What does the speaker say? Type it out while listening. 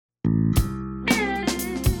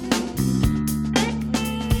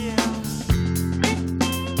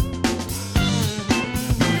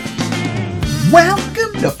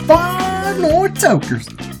the Far North Tokers.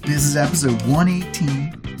 This is episode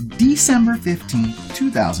 118, December 15th,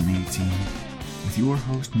 2018, with your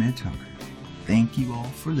host, Mid Toker. Thank you all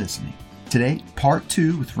for listening. Today, part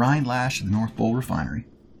 2 with Ryan Lash of the North Bowl Refinery.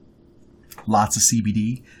 Lots of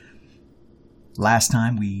CBD. Last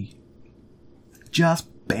time we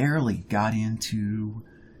just barely got into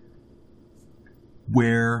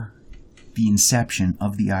where the inception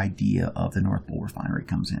of the idea of the North Bowl Refinery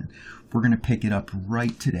comes in. We're going to pick it up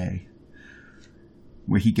right today,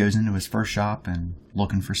 where he goes into his first shop and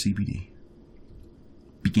looking for CBD,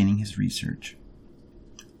 beginning his research.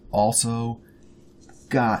 Also,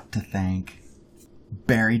 got to thank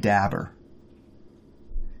Barry Dabber.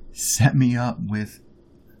 Set me up with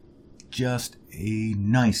just a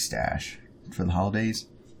nice stash for the holidays.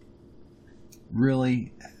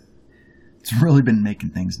 It's really been making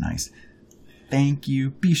things nice. Thank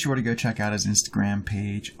you. Be sure to go check out his Instagram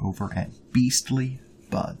page over at Beastly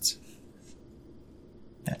Buds.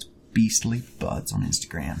 That's Beastly Buds on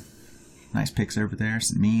Instagram. Nice pics over there,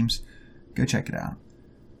 some memes. Go check it out.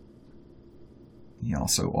 He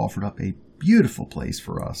also offered up a beautiful place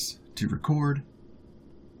for us to record.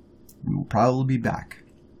 We will probably be back.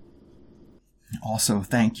 Also,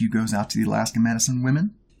 thank you goes out to the Alaska Medicine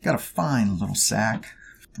Women. Got a fine little sack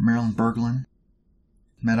from Marilyn Berglund.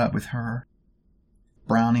 Met up with her.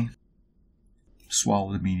 Brownie.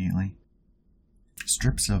 Swallowed immediately.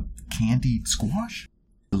 Strips of candied squash.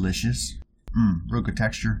 Delicious. Real good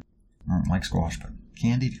texture. I don't like squash, but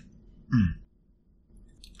candied.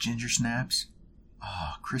 Ginger snaps.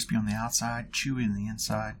 Crispy on the outside, chewy on the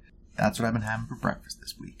inside. That's what I've been having for breakfast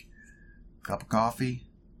this week. Cup of coffee.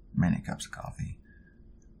 Many cups of coffee.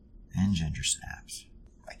 And ginger snaps.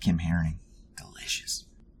 By Kim Herring. Delicious.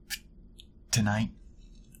 Tonight,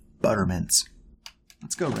 buttermints.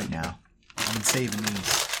 Let's go right now. I've been saving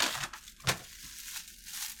these.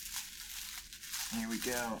 Here we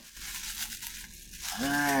go.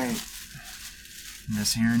 Alright.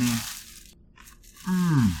 Miss Herring.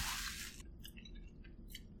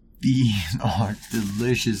 These are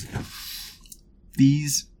delicious.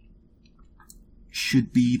 These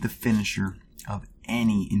should be the finisher of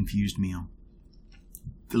any infused meal.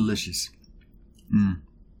 Delicious.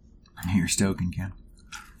 Here, stoking, Ken.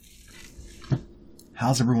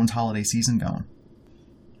 How's everyone's holiday season going?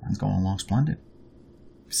 Mine's going along splendid.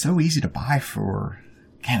 So easy to buy for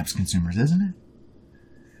cannabis consumers, isn't it?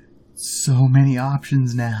 So many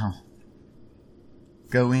options now.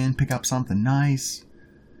 Go in, pick up something nice.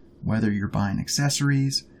 Whether you're buying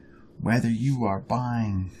accessories, whether you are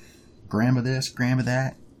buying gram of this, gram of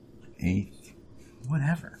that, eighth,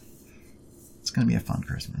 whatever. It's going to be a fun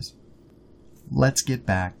Christmas. Let's get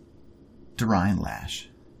back to Ryan Lash.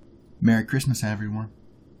 Merry Christmas, everyone.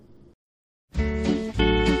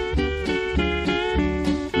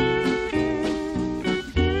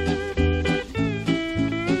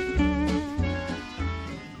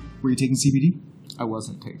 Were you taking CBD? I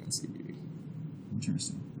wasn't taking CBD.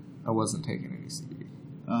 Interesting. I wasn't taking any CBD.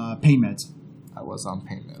 Pain meds. I was on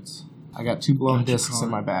pain meds. I got 2 blown discs in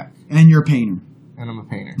my back. And you're a painter. And I'm a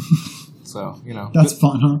painter. So, That's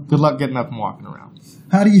fun, huh? Good luck getting up and walking around.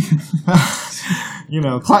 How do you...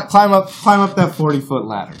 climb up that 40-foot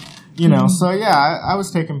ladder. So yeah, I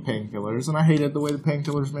was taking painkillers, and I hated the way the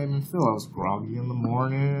painkillers made me feel. I was groggy in the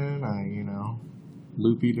morning,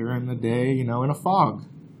 loopy during the day, in a fog.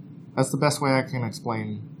 That's the best way I can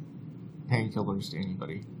explain painkillers to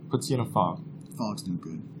anybody. Puts you in a fog. Fog's no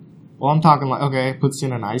good. Well, I'm talking puts you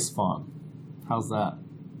in an ice fog. How's that?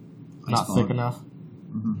 Not fog. thick enough?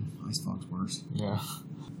 Mm-hmm. Ice fog's worse. Yeah.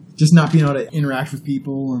 Just not being able to interact with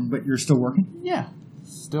people, but you're still working? Yeah.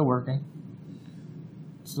 Still working.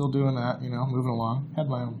 Still doing that, moving along. Had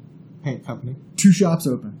my own paint company. 2 shops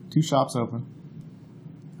open. 2 shops open.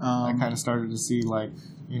 I kind of started to see,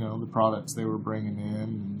 the products they were bringing in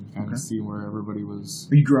and kind of see where everybody was.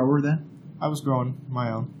 Are you a grower then? I was growing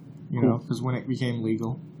my own, because when it became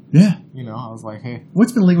legal, yeah, I was like, hey.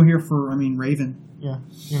 What's been legal here for, Raven? Yeah,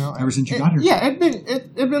 ever since you got here. Yeah, it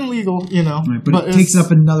been legal, Right, but it takes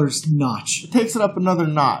up another notch. It takes it up another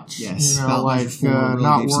notch. Yes, not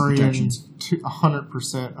worrying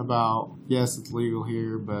 100% about, yes, it's legal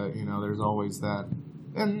here, but, there's always that.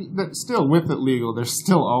 And but still, with it legal, there's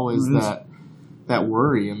still always that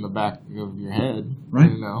worry in the back of your head.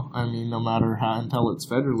 Right. No matter until it's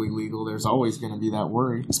federally legal, there's always going to be that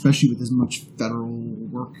worry. Especially with as much federal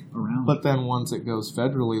work around. But then once it goes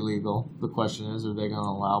federally legal, the question is, are they going to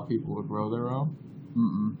allow people to grow their own?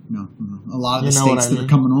 No. A lot of the states that are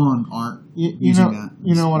coming on aren't using that.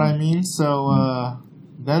 You know what I mean? So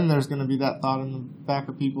then there's going to be that thought in the back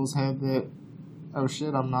of people's head that oh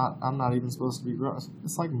shit, I'm not even supposed to be growing.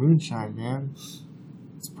 It's like moonshine, man.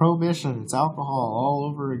 It's prohibition. It's alcohol all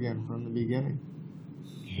over again from the beginning.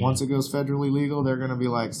 Once it goes federally legal, they're going to be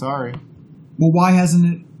like, sorry. Well, why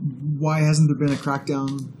hasn't there been a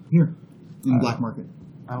crackdown here in the black market?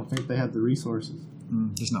 I don't think they had the resources.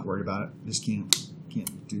 Just not worried about it. Just can't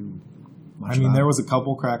do much. I mean, there was a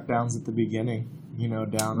couple crackdowns at the beginning,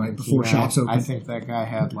 down right in before Key shops West. opened. I think that guy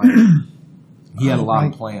had he had a lot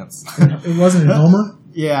of plants. It wasn't in Homer?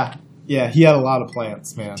 Yeah, he had a lot of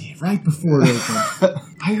plants, man. Right before it opened.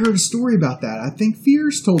 I heard a story about that. I think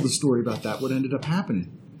Fierce told the story about that, what ended up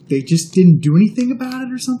happening. They just didn't do anything about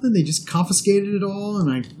it or something? They just confiscated it all, and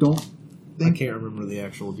I can't remember the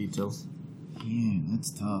actual details. Yeah,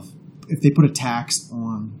 that's tough. If they put a tax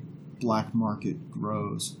on black market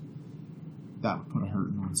grows, that would put a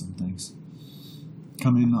hurting on some things.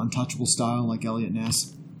 Come in untouchable style like Elliot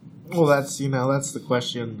Ness. Well, that's the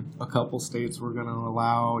question. A couple states were going to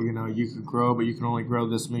allow, you could grow, but you can only grow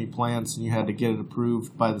this many plants, and you had to get it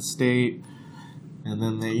approved by the state. And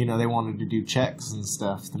then they wanted to do checks and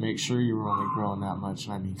stuff to make sure you were only growing that much.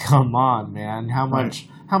 I mean, come on, man. How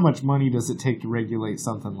much money does it take to regulate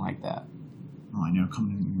something like that? Oh, I know.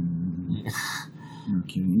 Coming in here. You're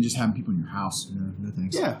kidding. You're just having people in your house. No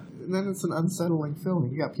thanks. Yeah, and then it's an unsettling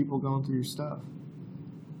feeling. You got people going through your stuff.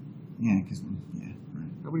 Yeah, because, right.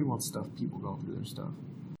 Nobody wants people going through their stuff.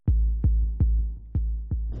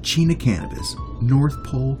 Chena Cannabis, North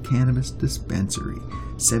Pole Cannabis Dispensary,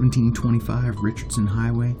 1725 Richardson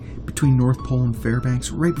Highway, between North Pole and Fairbanks,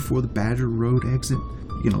 right before the Badger Road exit.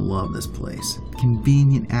 You're going to love this place.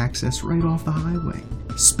 Convenient access right off the highway.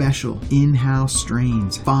 Special in-house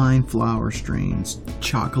strains, fine flower strains,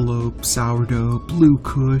 Chocolope, Sourdough, Blue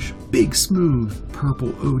Kush, Big Smooth,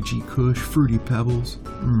 Purple OG Kush, Fruity Pebbles.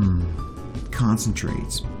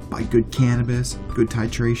 Concentrates by Good Cannabis, Good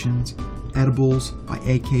Titrations, edibles by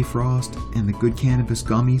AK Frost, and the Good Cannabis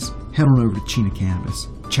gummies. Head on over to Chena Cannabis.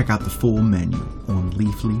 Check out the full menu on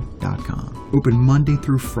leafly.com. Open Monday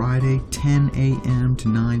through Friday, 10 a.m. to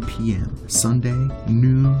 9 p.m. Sunday,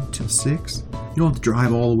 noon till 6. You don't have to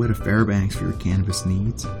drive all the way to Fairbanks for your cannabis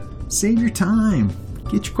needs. Save your time.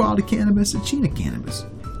 Get your quality cannabis at Chena Cannabis,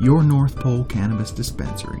 your North Pole Cannabis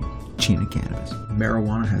Dispensary. Chena Cannabis.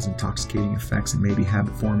 Marijuana has intoxicating effects and may be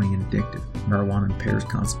habit-forming and addictive. Marijuana impairs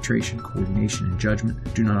concentration, coordination, and judgment.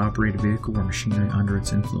 Do not operate a vehicle or machinery under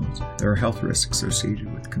its influence. There are health risks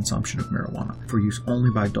associated with consumption of marijuana. For use only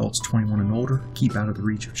by adults 21 and older, keep out of the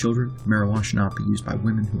reach of children. Marijuana should not be used by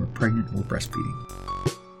women who are pregnant or breastfeeding.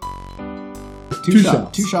 Two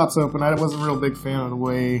shops open. I wasn't a real big fan of the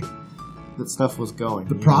way that stuff was going.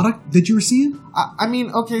 The product that you were seeing? I mean,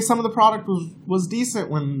 okay, some of the product was decent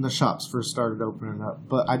when the shops first started opening up,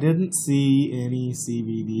 but I didn't see any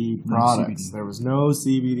CBD products. There was no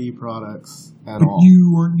CBD products at all.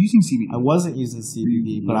 You weren't using CBD? I wasn't using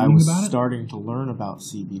CBD, but I was starting to learn about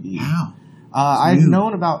CBD. How? I'd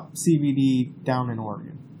known about CBD down in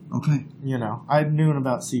Oregon. Okay. I'd known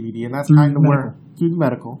about CBD, and that's kind of where, through the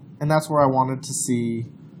medical, and that's where I wanted to see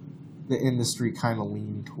the industry kind of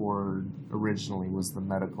leaned toward originally, was the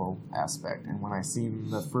medical aspect. And when I seen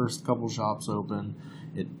the first couple shops open,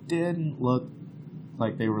 it didn't look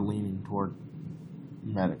like they were leaning toward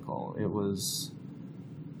medical. It was,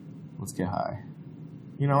 let's get high.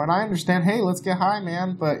 And I understand, hey, let's get high,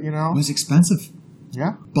 man, but, It was expensive.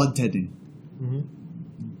 Yeah. Bud tending. Mm-hmm.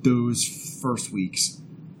 Those first weeks.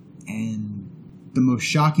 And the most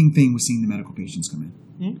shocking thing was seeing the medical patients come in.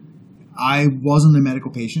 Mm-hmm. I wasn't a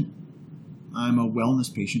medical patient. I'm a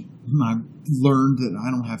wellness patient. I learned that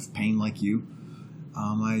I don't have pain like you.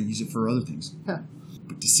 I use it for other things. Yeah.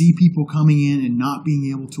 But to see people coming in and not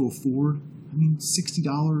being able to afford,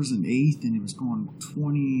 $60 an eighth, and it was going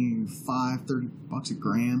 $25-$30 a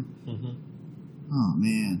gram. Mm-hmm. Oh,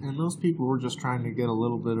 man. And those people were just trying to get a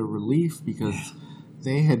little bit of relief because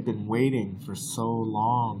they had been waiting for so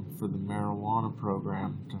long for the marijuana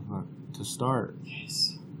program to start.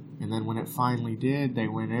 Yes. And then when it finally did, they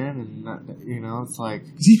went in and, it's like...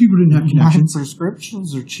 Because these people didn't have connections. My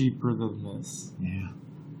prescriptions are cheaper than this. Yeah.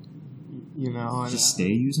 Just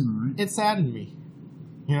stay using them, right? It saddened me.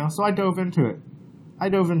 So I dove into it. I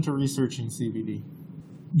dove into researching CBD.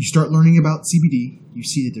 You start learning about CBD. You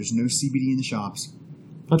see that there's no CBD in the shops.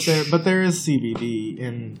 But there is CBD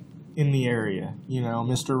in the area.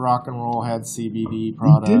 Mr. Rock and Roll had CBD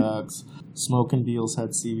products. Smoking Deals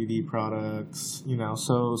had CBD products.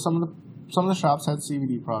 So some of the shops had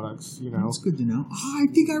CBD products. That's good to know. I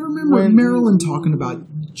think I remember Marilyn talking about.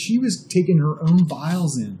 She was taking her own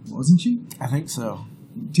vials in, wasn't she? I think so.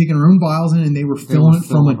 Taking her own vials in, and they were filling it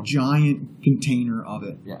from a giant container of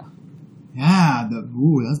it. Yeah. Yeah,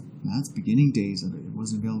 that's beginning days of it. It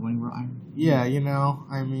wasn't available anywhere. Yeah,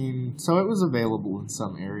 I mean, so it was available in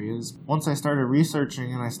some areas. Once I started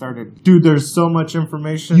researching and I started, dude, there's so much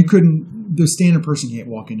information. The standard person can't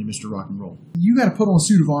walk into Mr. Rock and Roll. You got to put on a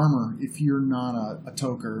suit of armor if you're not a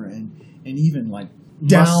toker, and even like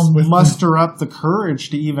muster up the courage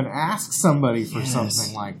to even ask somebody for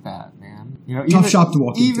something like that, man. Tough shop to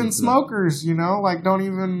walk into. Even smokers, don't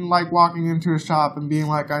even like walking into a shop and being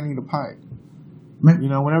like, I need a pipe. Right.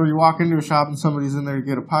 Whenever you walk into a shop and somebody's in there to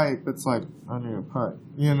get a pipe, it's like, I need a pipe.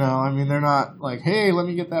 I mean, they're not like, hey, let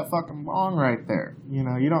me get that fucking bong right there. You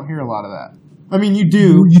don't hear a lot of that. I mean, you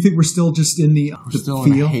do. You think we're still just in we're still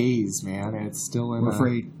feel? In a haze, man. It's still in we're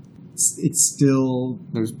afraid. It's still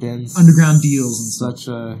there's been underground deals and such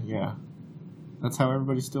a that's how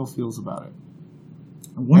everybody still feels about it.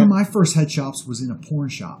 One of my first head shops was in a porn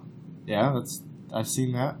shop. Yeah, I've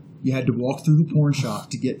seen that. You had to walk through the porn shop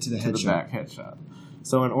to get to the head shop. Back head shop.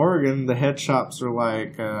 So in Oregon, the head shops are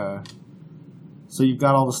like so you've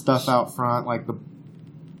got all the stuff out front, like the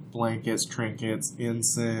blankets, trinkets,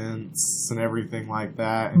 incense, and everything like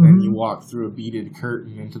that. And then you walk through a beaded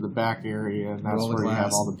curtain into the back area, and that's where you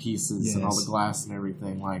have all the pieces and all the glass and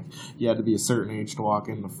everything. Like, you had to be a certain age to walk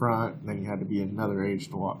in the front, and then you had to be another age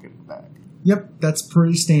to walk in the back. Yep, that's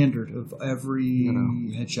pretty standard of every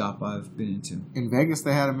head shop I've been into. In Vegas,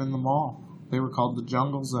 they had them in the mall. They were called the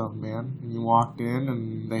Jungle Zone, man. And you walked in,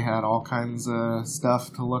 and they had all kinds of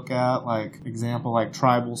stuff to look at, like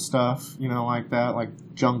tribal stuff, like that,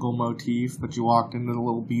 like jungle motif. But you walked into the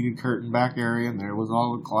little beaded curtain back area, and there was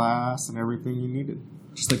all the glass and everything you needed.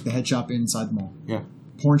 Just like the head shop inside the mall. Yeah.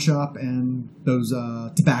 Porn shop and those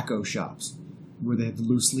tobacco shops where they had the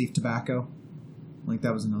loose leaf tobacco. Like,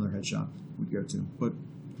 that was another head shop we'd go to. But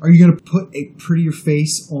are you going to put a prettier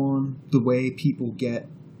face on the way people get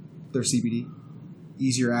their CBD?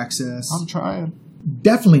 Easier access? I'm trying.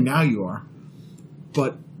 Definitely now you are.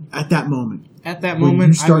 But at that moment. When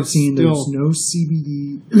you start seeing there's no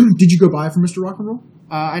CBD. Did you go buy it from Mr. Rock and Roll?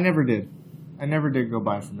 I never did. I never did go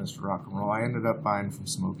buy from Mr. Rock and Roll. I ended up buying from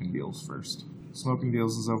Smoking Deals first. Smoking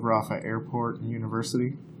Deals is over off at Airport and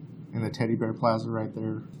University in the Teddy Bear Plaza right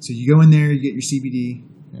there. So you go in there, you get your CBD.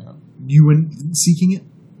 Yeah. You went seeking it?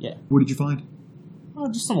 Yeah. What did you find? Oh,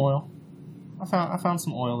 just some oil. I found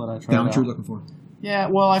some oil that I tried. Found what you were looking for. Yeah,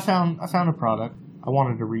 well, I found a product. I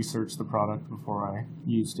wanted to research the product before I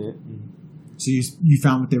used it. So you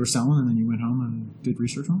found what they were selling, and then you went home and did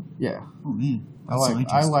research on it? Yeah. Oh man, I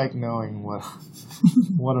like knowing what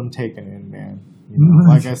I'm taking in, man.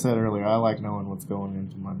 Like I said earlier, I like knowing what's going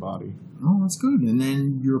into my body. Oh, that's good. And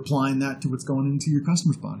then you're applying that to what's going into your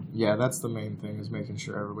customer's body. Yeah, that's the main thing, is making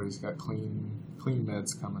sure everybody's got clean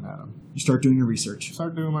meds coming at them. You start doing your research.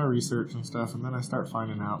 Start doing my research and stuff, and then I start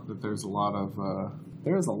finding out that there's a lot of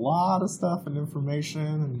stuff and information.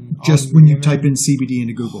 And just when you type in CBD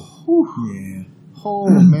into Google. Whew. Yeah. Oh,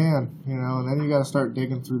 man. And then you got to start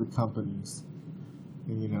digging through the companies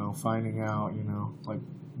and, finding out, like,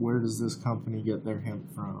 where does this company get their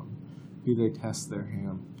hemp from? Do they test their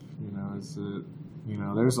hemp? Is it,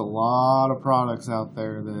 there's a lot of products out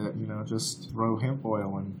there that, just throw hemp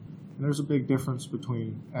oil in. And there's a big difference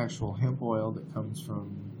between actual hemp oil that comes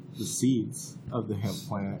from the seeds of the hemp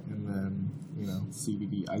plant and then,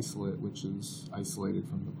 CBD isolate, which is isolated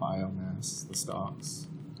from the biomass, the stalks.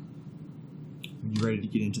 Are you ready to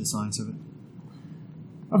get into the science of it?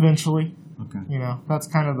 Eventually. Okay. That's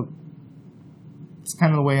kind of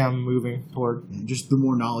the way I'm moving toward. And just the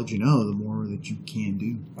more knowledge you know, the more that you can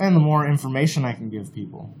do. And the more information I can give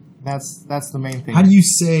people. That's the main thing. How do you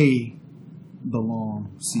say the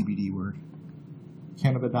long CBD word?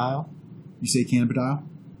 Cannabidiol? You say cannabidiol?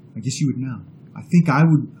 I guess you would know. I think I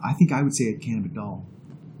would say it cannabidiol.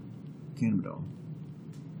 Cannabidiol.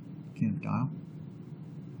 Cannabidiol?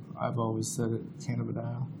 I've always said it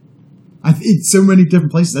cannabidiol. It's so many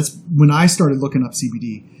different places. That's when I started looking up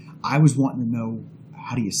CBD. I was wanting to know,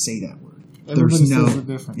 how do you say that word? Everybody says it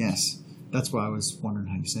different. Yes, that's why I was wondering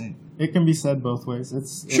how you say it. It can be said both ways.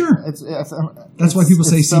 That's why people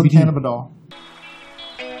say CBD. Cannabidiol.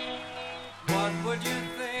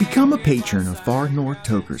 Become a patron of Far North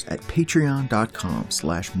Tokers at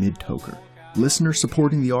patreon.com/midtoker. Listeners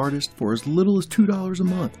supporting the artist for as little as $2 a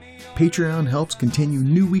month. Patreon helps continue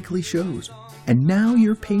new weekly shows. And now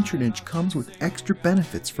your patronage comes with extra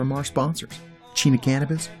benefits from our sponsors: Chena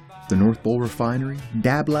Cannabis, the North Bowl Refinery,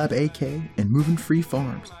 Dab Lab AK, and Moving Free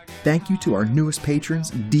Farms. Thank you to our newest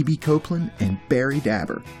patrons, DB Copeland and Barry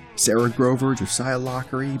Dabber, Sarah Grover, Josiah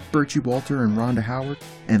Lockery, Bertie Walter, and Rhonda Howard,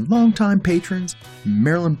 and longtime patrons,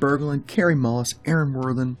 Marilyn Berglund, Carrie Mullis, Aaron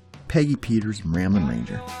Worthen, Peggy Peters, and Ramlin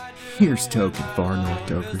Ranger. Here's Token, Far North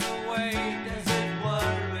Tokers.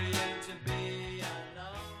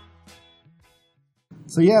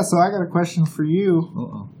 So I got a question for you.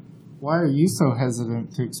 Uh-oh. Why are you so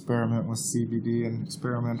hesitant to experiment with CBD and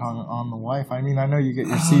experiment on the wife? I mean, I know you get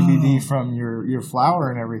your CBD from your flower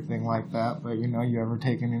and everything like that, but you ever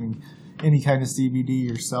taken any kind of CBD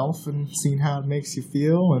yourself and seen how it makes you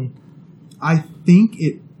feel? And I think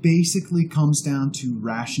it basically comes down to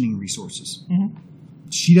rationing resources. Mhm.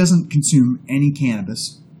 She doesn't consume any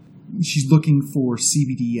cannabis. She's looking for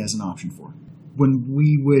CBD as an option for her. When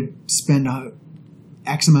we would spend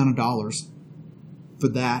X amount of dollars for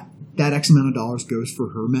that X amount of dollars goes for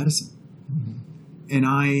her medicine. Mhm. And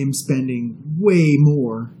I am spending way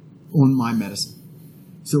more on my medicine.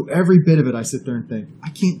 So every bit of it, I sit there and think, I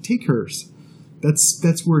can't take hers.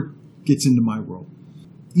 That's where it gets into my world.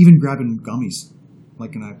 Even grabbing gummies,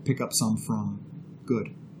 like, and I pick up some from Good,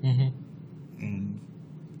 and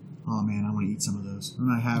oh man, I want to eat some of those. And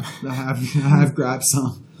I have grabbed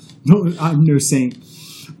some. No, I'm no saint,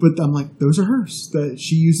 but I'm like, those are hers. That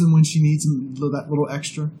she uses them when she needs them, that little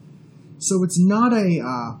extra. So it's not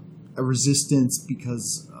a resistance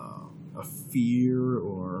because of fear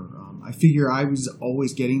or I figure I was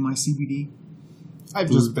always getting my CBD.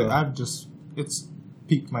 It's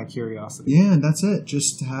piqued my curiosity. Yeah, that's it.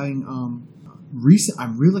 Just having I'm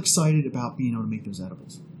real excited about being able to make those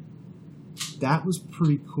edibles. That was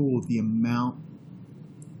pretty cool. The amount,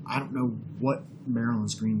 I don't know what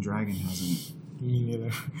Maryland's Green Dragon has in it. Me neither.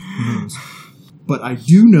 Who knows? But I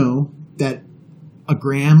do know that a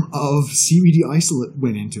gram of CBD isolate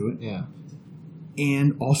went into it. Yeah.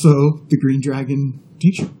 And also the Green Dragon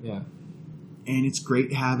tincture. Yeah. And it's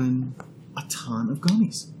great having a ton of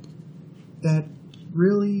gummies that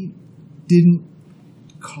really didn't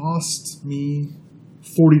cost me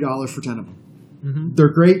 $40 for 10 of them. Mm-hmm. They're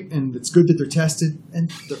great, and it's good that they're tested.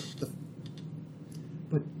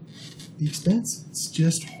 But the expense, it's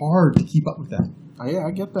just hard to keep up with that. Yeah,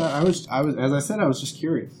 I get that. I was as I said, I was just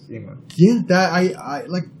curious. Yeah, that I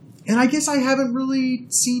like, and I guess I haven't really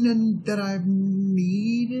seen that I've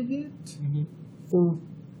needed it Mm-hmm. for.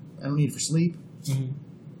 I don't need it for sleep. Mm-hmm.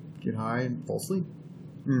 Get high and fall asleep.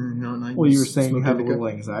 Well, you were saying you have a little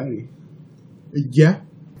anxiety Yeah,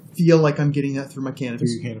 feel like I'm getting that through my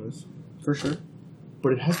cannabis. through your cannabis, for sure.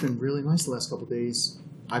 But it has been really nice the last couple of days.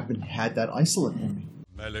 I've had that isolate in me.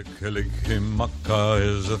 Melikilikimaka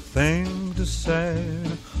is a thing to say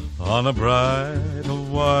on a bright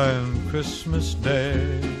Hawaiian Christmas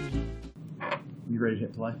day. You ready to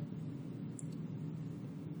hit play?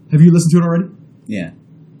 Have you listened to it already? Yeah.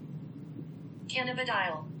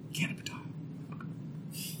 Cannabidiol. Cannabidiol.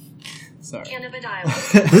 Sorry.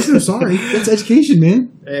 Cannabidiol. Listen, I'm sorry. That's education,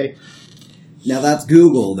 man. Hey. Now that's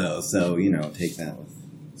Google though, so take that with.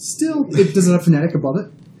 Still, it does it have phonetic above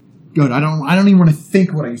it? Good. I don't even want to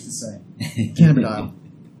think what I used to say. Cannabidiol.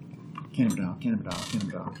 Cannabidiol. Cannabidiol.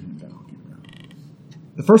 Cannabidiol. Cannabidiol. Cannabidiol.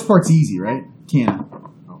 The first part's easy, right? Canna.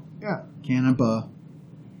 Yeah. Cannabidiol.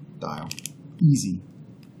 Easy.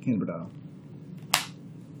 Cannabidiol.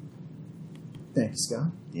 Thanks,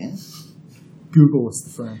 Scott. Yeah. Google is the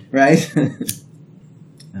friend. Right.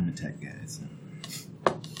 I'm a tech guy, so.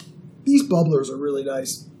 These bubblers are really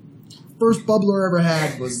nice. First bubbler I ever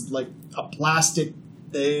had was like a plastic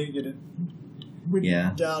thing, and it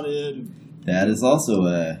went down in. That is also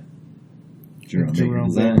a Jerome Baker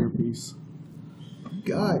design. Baker piece.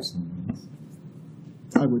 Guys,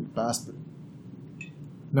 I would pass it.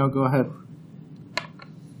 No, go ahead.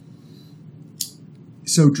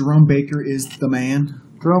 So Jerome Baker is the man.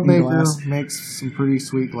 Jerome in Baker glass. makes some pretty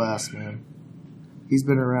sweet glass, man. He's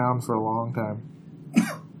been around for a long time.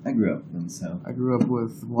 I grew up with him, so. I grew up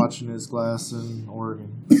with watching his glass in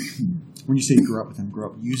Oregon. When you say grew up with him, grew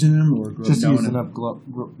up using him or grew Just up knowing using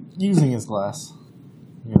him? using his glass.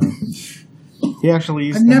 He actually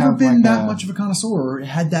used I've to never have been like that much of a connoisseur or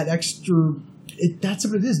had that extra. That's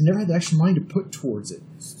what it is. Never had the extra money to put towards it.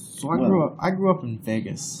 So I grew up in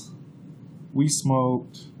Vegas. We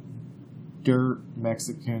smoked dirt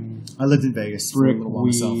Mexican I lived in Vegas for a brick little while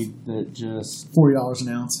myself. weed that just $40 an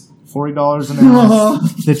ounce. $40 an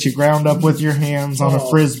ounce that you ground up with your hands on a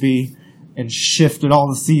frisbee and shifted all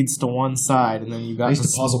the seeds to one side, and then you got I used the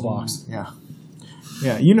to puzzle box.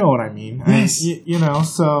 Yeah, you know what I mean. Yes.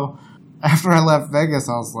 So after I left Vegas,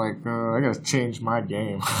 I was like, I gotta change my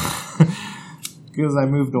game because I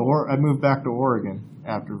moved back to Oregon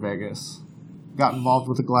after Vegas. Got involved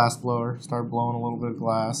with a glass blower, started blowing a little bit of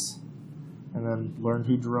glass, and then learned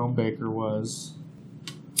who Jerome Baker was.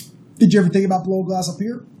 Did you ever think about blowing glass up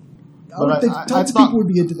here? I would think tons of people would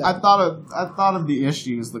be into that. I thought of the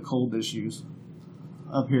issues, the cold issues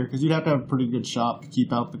up here, because you'd have to have a pretty good shop to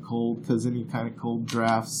keep out the cold, because any kind of cold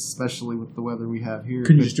drafts, especially with the weather we have here.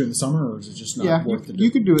 Couldn't you just do it in the summer, or is it just not worth it?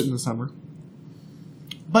 You could do it in the summer.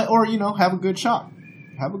 Or, have a good shop.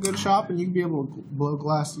 Have a good shop and you can be able to blow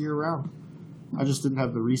glass year round. I just didn't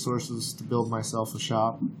have the resources to build myself a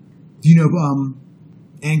shop. Do you know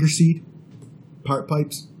Angerseed? Part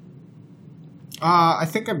pipes? I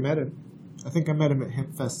think I met him. I think I met him at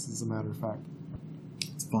Hempfest, as a matter of fact.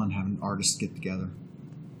 It's fun having artists get together.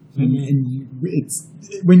 And it's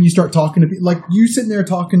when you start talking to people, like you sitting there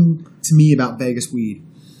talking to me about Vegas weed,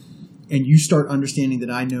 and you start understanding that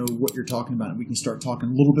I know what you're talking about, and we can start talking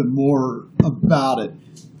a little bit more about it.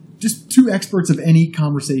 Just two experts of any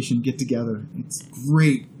conversation get together. It's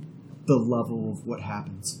great, the level of what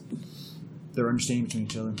happens. Their understanding between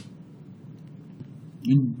each other.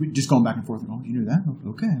 And we just going back and forth. Oh, you know that?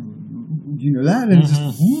 Okay. You know that? And it's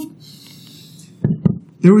just,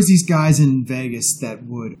 there was these guys in Vegas that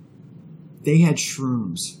they had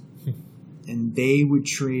shrooms. And they would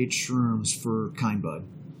trade shrooms for Kind Bud.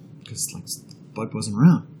 Because, Bud wasn't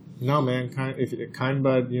around. No, man. Kind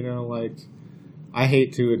Bud, I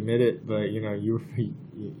hate to admit it, but, you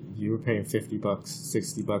were paying $50,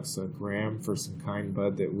 $60 a gram for some Kind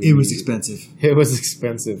Bud that we... It was expensive. It was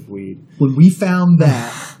expensive weed. When we found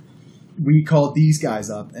that, we called these guys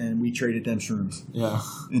up and we traded them shrooms. Yeah.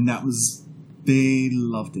 And they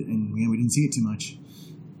loved it. And we didn't see it too much.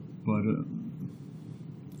 But,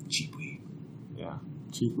 cheap weed. Yeah,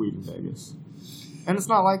 cheap weed in Vegas. And it's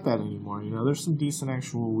not like that anymore, There's some decent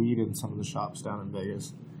actual weed in some of the shops down in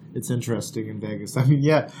Vegas. It's interesting in Vegas. I mean,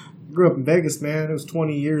 yeah, I grew up in Vegas, man. It was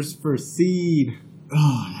 20 years for seed.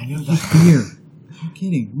 Oh, I know that year. I'm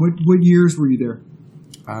kidding. What years were you there?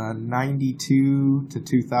 92 to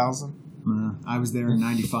 2000. I was there in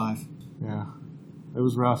 95. Yeah, it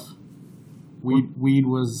was rough. Weed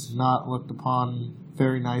was not looked upon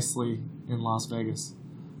very nicely in Las Vegas.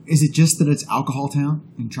 Is it just that it's alcohol town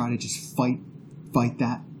and try to just fight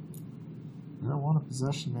that? Marijuana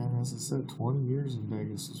possession, man. As I said, 20 years in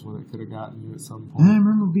Vegas is what it could have gotten you at some point. I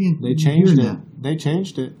remember They changed it. They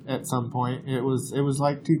changed it at some point. It was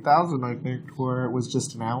like 2000, I think, where it was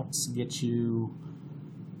just an ounce get you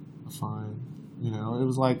a fine. It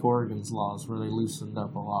was like Oregon's laws, where they loosened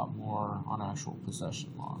up a lot more on actual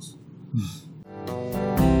possession laws.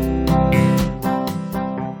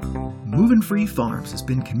 Movin' Free Farms has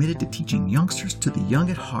been committed to teaching youngsters to the young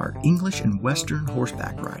at heart English and Western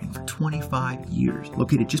horseback riding for 25 years.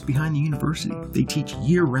 Located just behind the university, they teach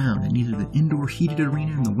year-round in either the indoor heated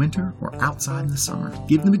arena in the winter or outside in the summer.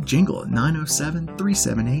 Give them a jingle at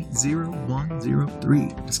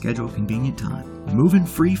 907-378-0103 to schedule a convenient time. Movin'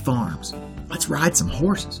 Free Farms. Let's ride some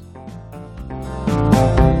horses.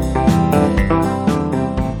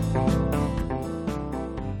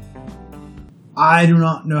 I do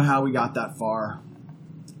not know how we got that far,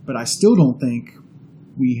 but I still don't think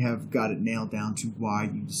we have got it nailed down to why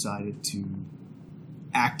you decided to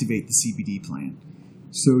activate the CBD plan.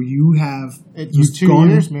 So you have... It was 2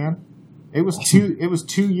 years, man. It was awesome. It was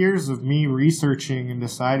 2 years of me researching and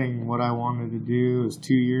deciding what I wanted to do. It was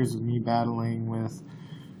 2 years of me battling with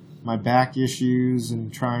my back issues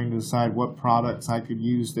and trying to decide what products I could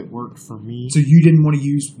use that worked for me. So you didn't want to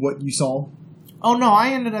use what you saw? Oh, no, I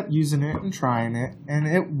ended up using it and trying it, and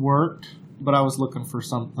it worked, but I was looking for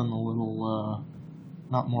something a little,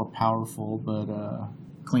 not more powerful, but...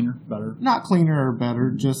 cleaner, better? Not cleaner or better,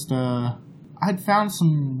 just, I'd found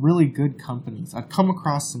some really good companies. I'd come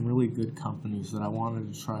across some really good companies that I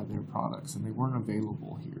wanted to try their products, and they weren't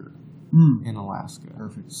available here in Alaska.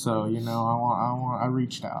 Perfect. So, I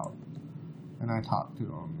reached out, and I talked to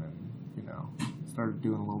them, and, started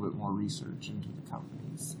doing a little bit more research into the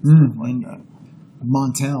companies. And stuff like that.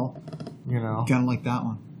 Montel. Kind of like that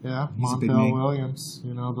one. Yeah, Montel Williams.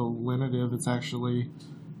 The Lenitive, it's actually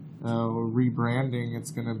rebranding.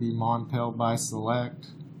 It's going to be Montel by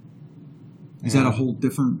Select. Is that a whole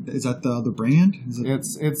different... Is that the other brand?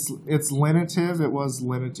 It's Lenitive. It was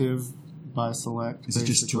Lenitive by Select. Is it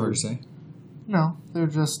just too hard to say? No, they're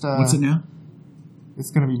just... What's it now?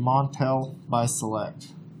 It's going to be Montel by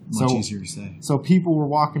Select. Much easier to say. So people were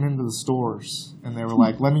walking into the stores, and they were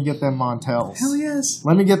like, let me get them Montels. Hell yes.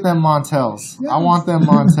 Let me get them Montels. Yes. I want them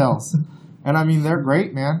Montels. And I mean, they're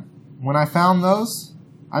great, man. When I found those,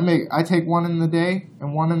 I take one in the day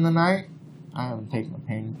and one in the night. I haven't taken a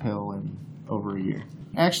pain pill in over a year.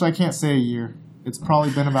 Actually, I can't say a year. It's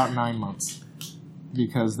probably been about 9 months.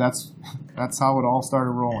 Because that's how it all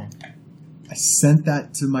started rolling. I sent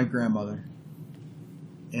that to my grandmother,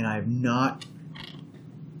 and I've not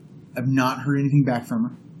heard anything back from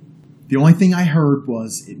her. The only thing I heard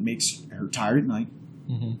was it makes her tired at night.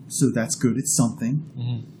 Mm-hmm. So that's good. It's something.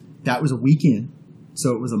 Mm-hmm. That was a weekend.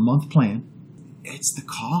 So it was a month plan. It's the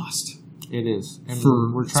cost. It is, and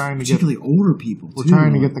for we're trying to get particularly older people. we're too.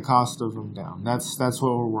 trying to get the cost of them down. That's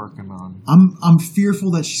what we're working on. I'm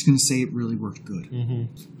fearful that she's going to say it really worked good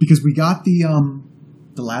because we got the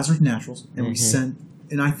Lazarus Naturals and we sent,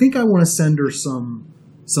 and I think I want to send her some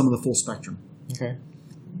of the full spectrum. Okay.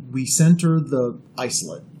 We sent her the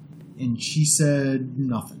isolate, and she said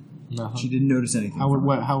nothing. She didn't notice anything.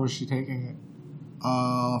 How was she taking it?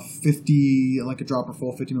 50, like a dropper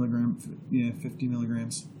full, 50 milligrams. Yeah, 50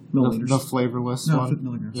 milligrams. Milliliters. The flavorless No, one? 50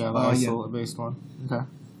 milligrams. Yeah, the isolate-based one. Okay.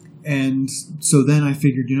 And so then I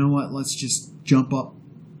figured, you know what? Let's just jump up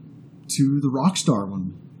to the Rockstar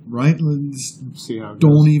one, right? Let's See how it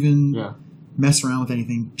don't goes. even Yeah. mess around with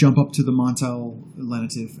anything. Jump up to the Montel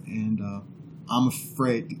Lenitive, and I'm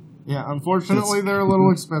afraid. Yeah, unfortunately, they're a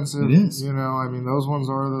little expensive. It is. You know, I mean, those ones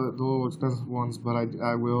are the little expensive ones, but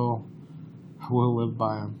I will live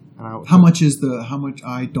by them. And How much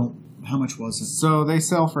was it? So they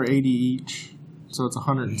sell for $80 each. So it's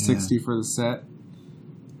 $160 for the set.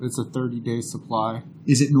 It's a 30-day supply.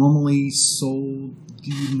 Is it normally sold?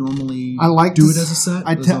 Do you normally do it as a set?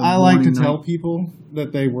 I like to tell people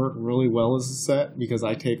that they work really well as a set because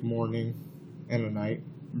I take morning and a night.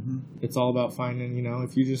 Mm-hmm. It's all about finding,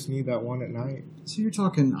 if you just need that one at night. So you're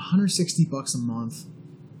talking $160 a month.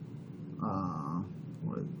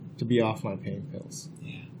 To be off my pain pills.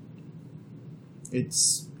 Yeah.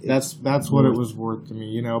 That's what it was worth to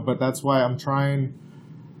me, but that's why I'm trying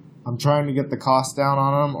to get the cost down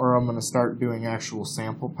on them, or I'm going to start doing actual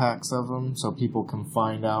sample packs of them so people can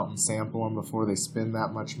find out and sample them before they spend that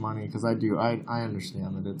much money, because I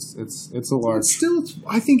understand that it's a large...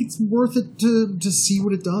 I think it's worth it to see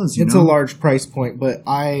what it does, It's a large price point, but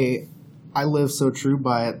I live so true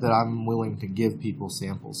by it that I'm willing to give people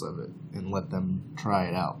samples of it and let them try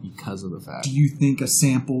it out because of the fact. Do you think a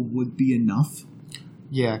sample would be enough?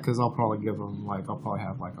 Yeah, because I'll probably give them I'll probably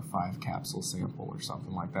have a 5-capsule sample or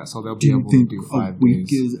something like that, so they'll be able to do 5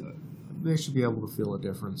 days. They should be able to feel a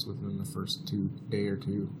difference within the first day or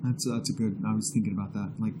two. That's a good. I was thinking about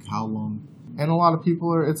that. Like how long? And a lot of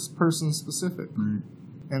people it's person specific, Right.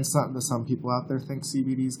 and some people out there think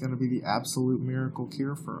CBD is going to be the absolute miracle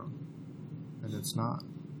cure for them, and it's not.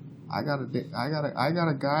 I got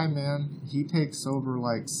a guy, man. He takes over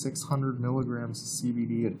 600 milligrams of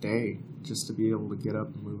CBD a day just to be able to get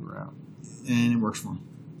up and move around. And it works for him.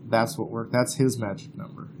 That's what worked. That's his magic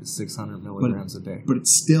number. Is 600 milligrams a day. But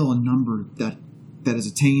it's still a number that is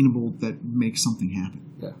attainable, that makes something happen.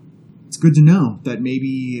 Yeah. It's good to know that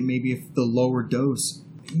maybe if the lower dose,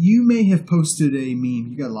 you may have posted a meme.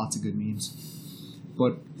 You got lots of good memes,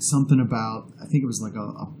 but something about, I think it was like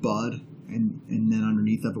a bud. And then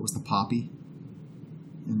underneath of it was the poppy,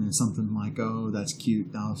 and then something like, "Oh, that's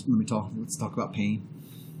cute." Now let's talk about pain.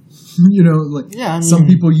 Some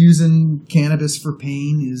people using cannabis for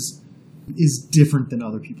pain is different than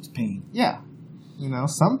other people's pain. Yeah,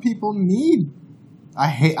 some people need. I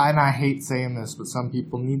hate saying this, but some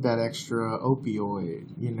people need that extra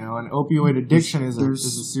opioid. And opioid addiction is a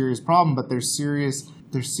serious problem. But there's serious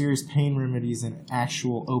pain remedies in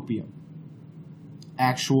actual opium.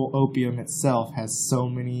 Actual opium itself has so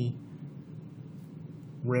many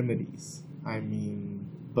remedies.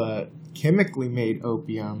 But chemically made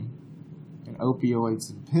opium and opioids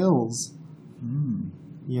and pills,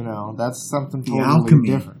 that's something totally alchemy.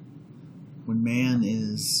 different. When man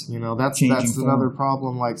is that's form. another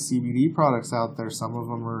problem. Like CBD products out there, some of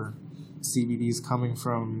them are CBDs coming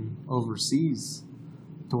from overseas,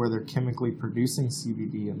 to where they're chemically producing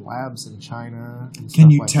CBD in labs in China. And Can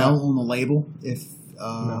you like tell that. on the label if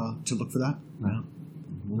No. to look for that?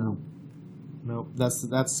 No.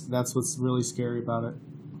 That's what's really scary about it.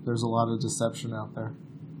 There's a lot of deception out there.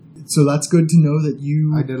 So that's good to know that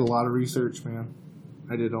you. I did a lot of research, man.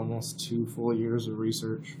 I did almost 2 full years of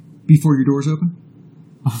research before your doors open.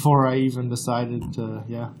 Before I even decided to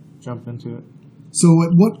jump into it. So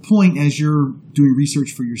at what point, as you're doing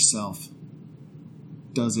research for yourself,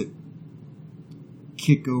 does it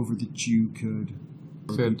kick over that you could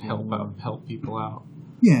help people out?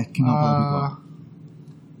 Yeah, it can help other people out.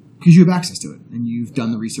 Because you have access to it, and you've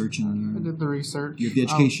done the research. And I did the research. You have the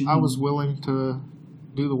education. I was willing to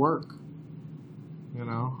do the work.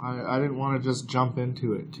 I didn't want to just jump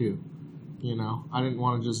into it, too. I didn't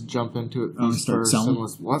want to just jump into it. Let's start selling?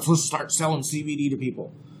 Let's start selling CBD to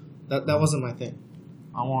people. That wasn't my thing.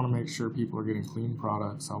 I want to make sure people are getting clean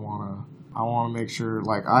products. I want to make sure,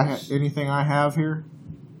 anything I have here,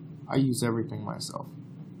 I use everything myself.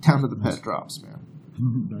 Down to the pet drops, man.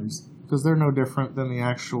 Nice. Because they're no different than the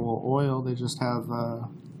actual oil. They just have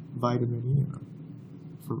vitamin E in them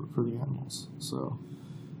for the animals. So,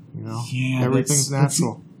 everything's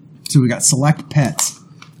natural. So we got Select Pets.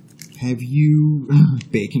 Have you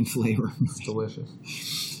bacon flavor? It's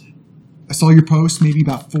delicious. I saw your post maybe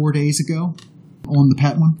about 4 days ago on the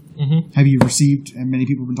pet one. Mm-hmm. Have you received, and many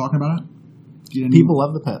people have been talking about it? People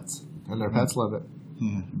love the pets, and their pets love it.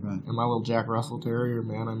 Yeah, right. And my little Jack Russell Terrier,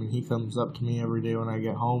 man, I mean, he comes up to me every day when I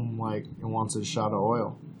get home, like, and wants his shot of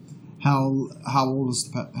oil. How old is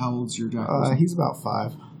the pet? How old's your Jack Russell? He's about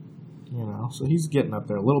 5. You know, so he's getting up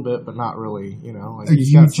there a little bit, but not really. You know, like Are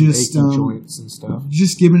he's you got some just, aching joints and stuff.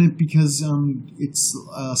 Just giving it because it's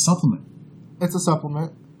a supplement. It's a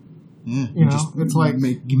supplement. Yeah, You know, it's like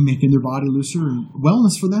making their body looser and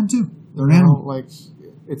wellness for them too. They're an you know, animal. like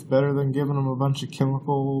it's better than giving them a bunch of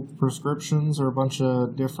chemical prescriptions or a bunch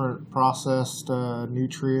of different processed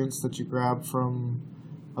nutrients that you grab from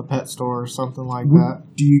a pet store or something like that.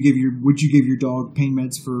 Would you give your dog pain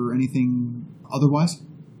meds for anything otherwise?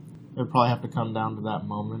 It'd probably have to come down to that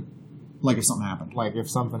moment. Like if something happened. Like if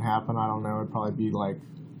something happened, I don't know. It'd probably be like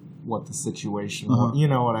what the situation. Uh-huh. You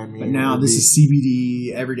know what I mean? But now this is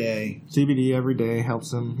CBD every day. CBD every day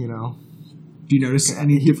helps him. You know. Do you notice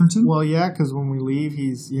any difference in him? Well, yeah, because when we leave,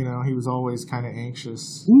 he was always kind of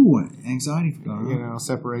anxious. Ooh, anxiety. You know,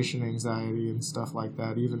 separation anxiety and stuff like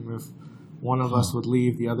that. Even if one of us would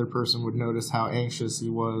leave, the other person would notice how anxious he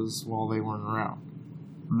was while they weren't around.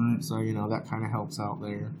 Right. So, you know, that kind of helps out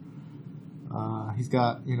there. He's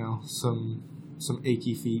got, you know, some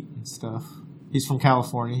achy feet and stuff. He's from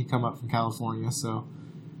California. He come up from California, so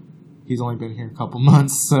he's only been here a couple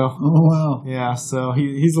months. So, Oh, wow. yeah, so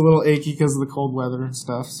he's a little achy because of the cold weather and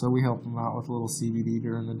stuff. So we help him out with a little CBD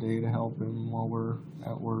during the day to help him while we're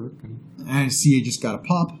at work. And I see you just got a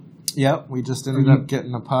pup. yep, we just ended up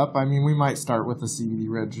getting a pup. I mean, we might start with a CBD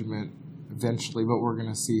regimen eventually, but we're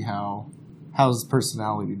gonna see how his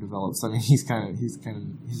personality develops. I mean, he's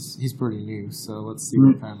pretty new, so let's see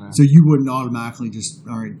what kind of. So you wouldn't automatically just,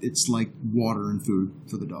 all right, it's like water and food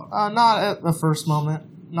for the dog. Not at the first moment,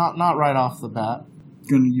 not right off the bat.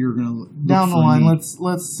 You're gonna look Down the for line, need.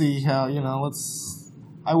 let's see how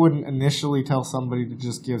I wouldn't initially tell somebody to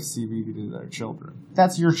just give CBD to their children.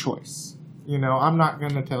 That's your choice. You know, I'm not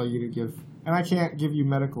going to tell you to give, and I can't give you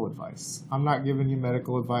medical advice. I'm not giving you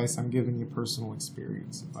medical advice. I'm giving you personal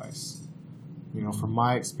experience advice. You know, from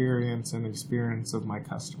my experience and experience of my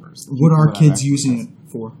customers. What are That I've kids actually using tested.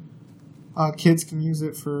 it for? Kids can use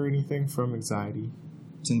it for anything from anxiety,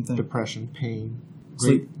 Same thing. depression, pain,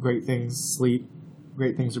 Sleep. great things, sleep.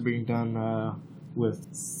 Great things are being done with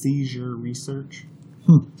seizure research.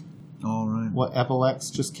 All right. What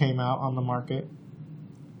Epilex just came out on the market.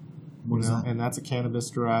 What is that? And that's a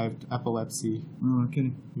cannabis-derived epilepsy Oh,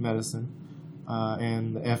 kidding. medicine.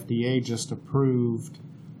 And the FDA just approved.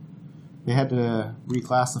 They had to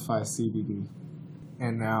reclassify CBD.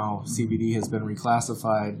 And now CBD has been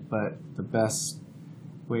reclassified, but the best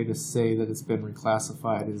way to say that it's been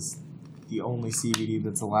reclassified is the only CBD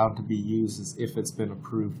that's allowed to be used is if it's been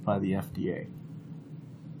approved by the FDA.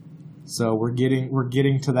 So we're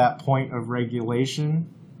getting to that point of regulation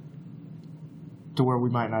to where we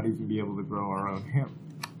might not even be able to grow our own hemp.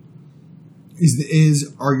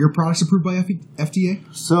 Are your products approved by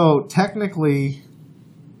FDA? So technically,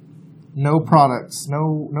 no products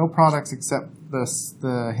except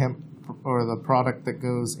the hemp or the product that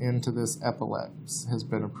goes into this Epilex has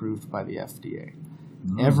been approved by the FDA.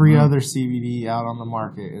 Every other CBD out on the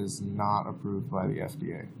market is not approved by the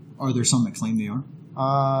FDA. Are there some that claim they are?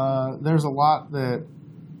 There's a lot that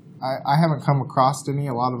I haven't come across any.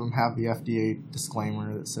 A lot of them have the FDA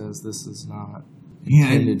disclaimer that says this is not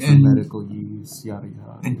intended for medical use, yada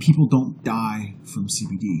yada. And people don't die from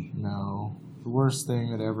CBD. No. The worst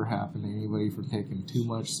thing that ever happened to anybody from taking too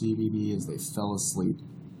much CBD is they fell asleep.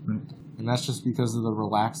 Right. And that's just because of the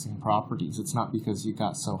relaxing properties. It's not because you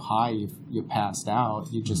got so high you passed out.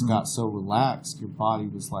 You just got so relaxed, your body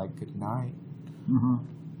was like, good night.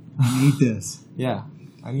 I need this. Yeah,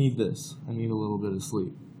 I need this. I need a little bit of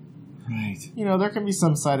sleep. Right. You know, there can be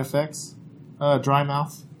some side effects. Dry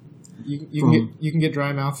mouth. You can get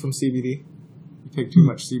dry mouth from CBD. You take too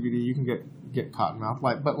much CBD, you can get cotton mouth,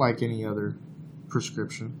 like any other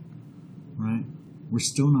prescription. Right. We're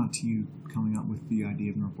still not to you coming up with the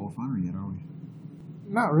idea of North Pole Refinery yet, are we?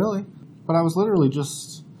 Not really. But I was literally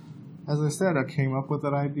just, as I said, I came up with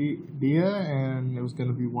that idea, and it was going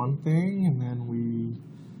to be one thing, and then we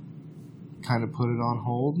kind of put it on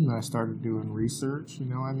hold, and I started doing research. You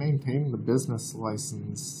know, I maintained the business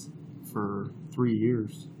license for 3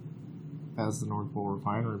 years as the North Pole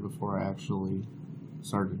Refinery before I actually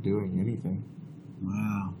started doing anything.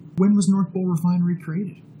 Wow. When was North Pole Refinery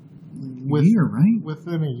created? A year, right?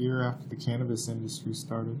 Within a year after the cannabis industry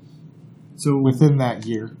started. So Within that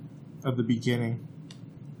year of the beginning.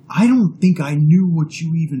 I don't think I knew what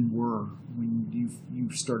you even were when you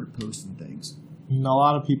started posting things. A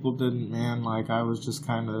lot of people didn't, man. Like, I was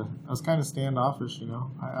kind of standoffish, you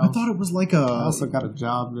know. I thought it was like I also got a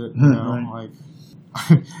job that, you know, Right.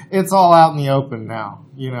 like, it's all out in the open now,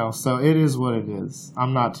 you know, so it is what it is.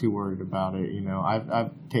 I'm not too worried about it, you know.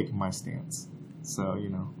 I've taken my stance. So, you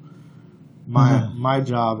know, my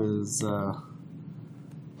job is,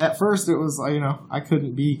 at first it was, you know, I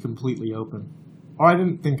couldn't be completely open. Or I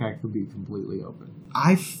didn't think I could be completely open.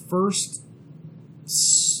 I first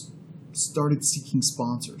started seeking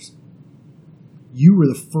sponsors. You were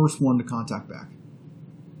the first one to contact back.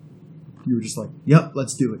 You were just like, "Yep,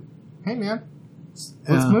 let's do it." Hey, man,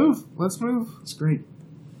 let's move. Let's move. It's great.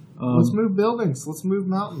 Let's move buildings. Let's move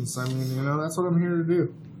mountains. I mean, you know, that's what I'm here to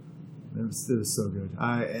do. It was so good.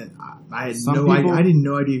 I had Some no people- idea. I didn't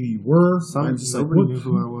know idea who you were. I'm just like, Nobody knew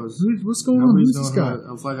who I was. What's going on? Nobody's Who's this knowing guy?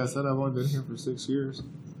 who Like I said, I've only been here for 6 years.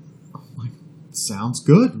 Sounds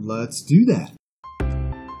good. Let's do that.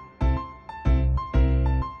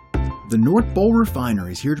 The North Pole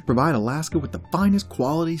Refinery is here to provide Alaska with the finest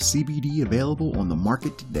quality CBD available on the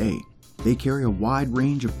market today. They carry a wide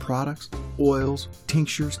range of products, oils,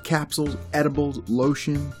 tinctures, capsules, edibles,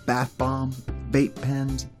 lotion, bath bomb, vape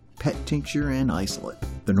pens, pet tincture, and isolate.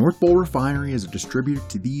 The North Pole Refinery is a distributor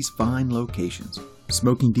to these fine locations: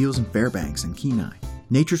 Smoking Deals in Fairbanks and Kenai,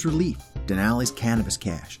 Nature's Relief, Denali's Cannabis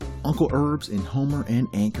Cash, Uncle Herbs in Homer and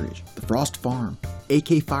Anchorage, The Frost Farm,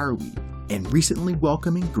 AK Fireweed, and recently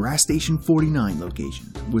welcoming Grass Station 49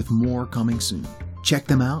 locations, with more coming soon. Check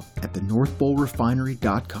them out at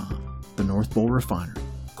thenorthpolerefinery.com. The North Pole Refinery,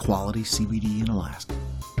 quality CBD in Alaska.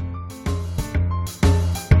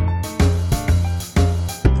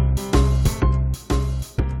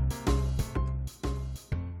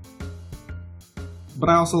 But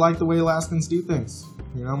I also like the way Alaskans do things.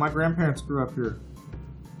 You know, my grandparents grew up here.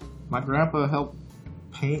 My grandpa helped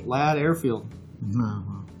paint Ladd Airfield.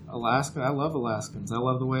 Alaska, I love Alaskans. I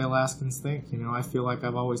love the way Alaskans think. You know, I feel like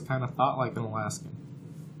I've always kind of thought like an Alaskan.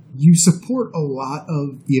 You support a lot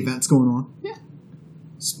of the events going on. Yeah.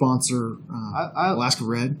 Sponsor Alaska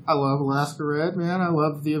Red. I love Alaska Red, man. I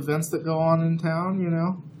love the events that go on in town, you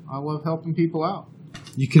know. I love helping people out.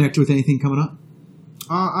 You connect with anything coming up?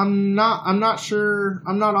 I'm not sure.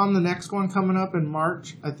 I'm not on the next one coming up in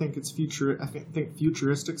March. I think it's I think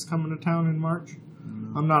Futuristic's coming to town in March.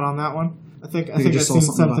 I'm not on that one. I think I've just saw seen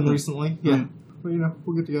something about something that. recently. Yeah. Right. Well, you know,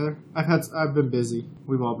 we'll get together. I've been busy.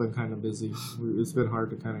 We've all been kind of busy. It's been hard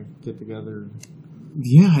to kind of get together and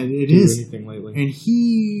Yeah, it do is. anything lately. And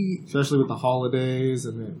he, Especially with the holidays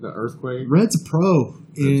and the earthquake. Red's a pro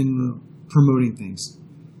in promoting things.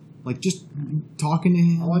 Like just talking to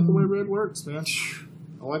him. I like the way Red works, man.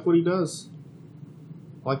 I like what he does.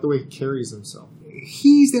 I like the way he carries himself.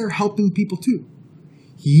 He's there helping people too.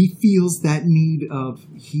 He feels that need of,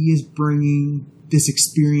 he is bringing this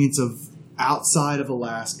experience of outside of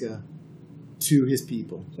Alaska to his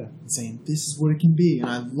people. Yeah. Saying, this is what it can be. And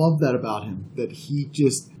I love that about him. That he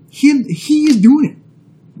is doing it.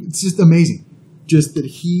 It's just amazing. Just that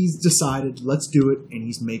he's decided, let's do it, and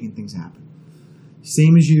he's making things happen.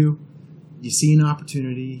 Same as you. You see an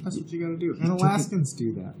opportunity. That's what you got to do. He And took Alaskans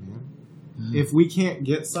do that, man. If we can't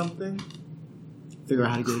get something, Figure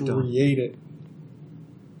out how to get it done. create it.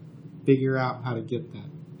 Figure out how to get that.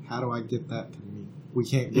 How do I get that to me? We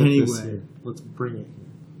can't get this Anyway. here. Let's bring it here.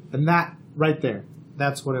 And that right there,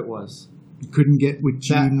 that's what it was. You couldn't get what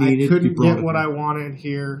you That needed. I you couldn't brought get it what here. I wanted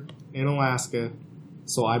here in Alaska,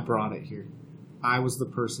 so I brought it here. I was the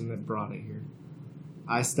person that brought it here.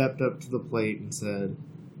 I stepped up to the plate and said,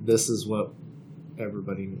 this is what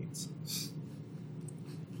everybody needs.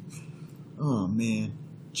 Oh, man.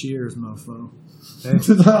 Cheers, mofo.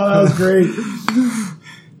 that was great.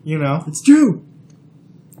 You know, It's true.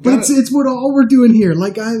 But Gotta- it's what all we're doing here.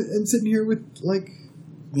 Like, I'm sitting here with,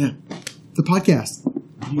 the podcast.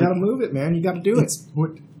 you got to move it, man. You got to do it. It's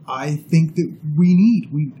what I think that we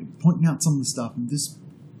need. We pointing out some of the stuff. And this,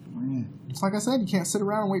 It's like I said, you can't sit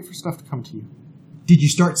around and wait for stuff to come to you. Did you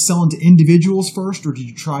start selling to individuals first, or did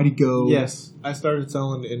you try to go Yes, I started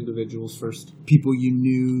selling to individuals first. people you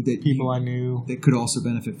knew that People you, I knew that could also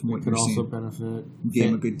benefit from what could you're also seeing? benefit. You gave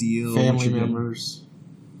them a good deal. Family what you did. members,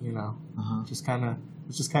 you know, Uh-huh. it's just kind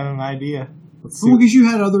of an idea. Let's see. Well, because you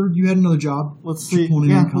had another job. Let's see.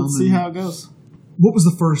 pulling Yeah, income let's see and- how it goes. What was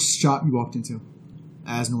the first shop you walked into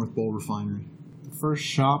as North Pole Refinery The first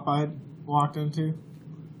shop I walked into,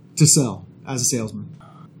 to sell as a salesman?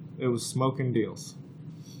 it was Smoking Deals.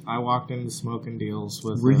 I walked into Smoking Deals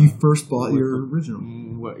with Where you first bought with your the-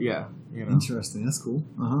 original. Yeah, you know, Interesting. That's cool.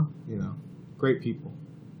 Uh huh. you know, great people,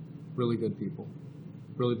 really good people,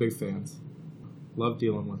 really big fans. Love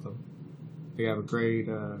dealing with them. They have a great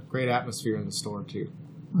atmosphere in the store too.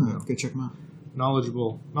 Oh, go check them out.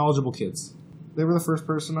 Knowledgeable kids. They were the first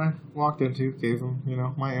person I walked into, gave them,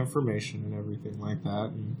 my information and everything like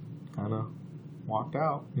that, and kind of walked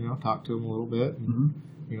out, talked to them a little bit, and,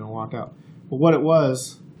 walked out. But what it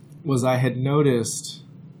was I had noticed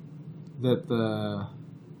that the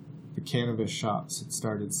cannabis shops had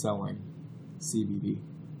started selling CBD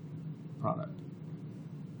product.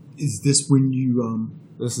 Is this when you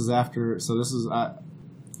This is after. So this is.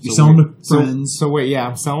 You're selling to friends. So wait, yeah,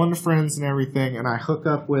 I'm selling to friends and everything, and I hook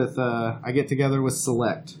up with. I get together with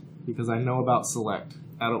Select because I know about Select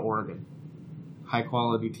out of Oregon. High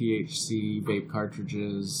quality THC vape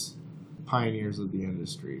cartridges, pioneers of the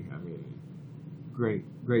industry. I mean,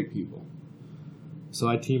 great people. So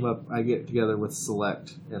I team up. I get together with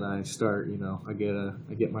Select, and I start. I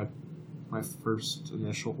get my first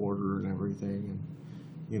initial order and everything,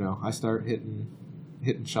 and I start hitting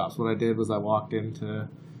shops. What I did was I walked into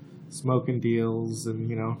Smoking Deals and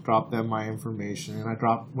dropped them my information. And I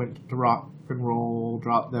went to Rock and Roll,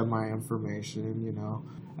 dropped them my information.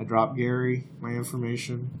 I dropped Gary my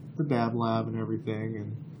information, the Dab Lab and everything,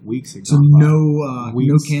 and weeks ago. So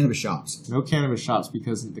no cannabis shops. No cannabis shops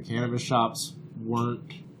because the cannabis shops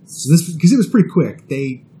weren't. So this because it was pretty quick.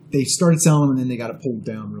 They started selling them and then they got it pulled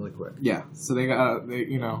down really quick. Yeah, so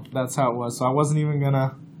that's how it was. So I wasn't even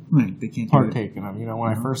gonna. Right, they can't partake in them.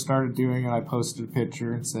 When I first started doing it, I posted a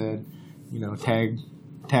picture and said,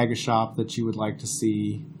 tag a shop that you would like to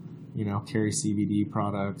see, carry CBD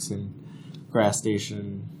products. And Grass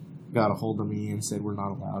Station got a hold of me and said we're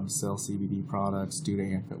not allowed to sell CBD products due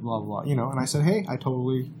to blah blah blah. And I said, hey, I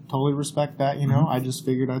totally respect that. I just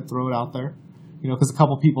figured I'd throw it out there, because a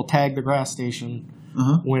couple people tagged the Grass Station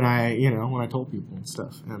when I told people and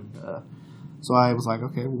stuff, and so I was like,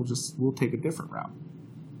 okay, we'll take a different route.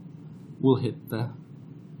 We'll hit the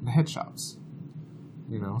head shops,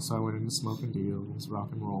 So I went into Smoking Deals,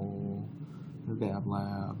 Rock and Roll, the Dab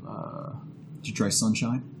Lab. Did you try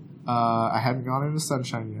Sunshine? I hadn't gone into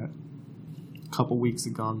Sunshine yet. A couple weeks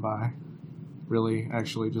had gone by. Really,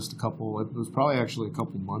 actually, just a couple. It was probably actually a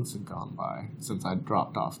couple months had gone by since I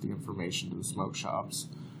dropped off the information to the smoke shops,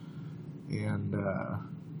 and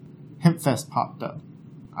HempFest popped up.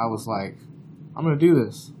 I was like, I'm gonna do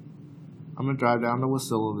this. I'm going to drive down to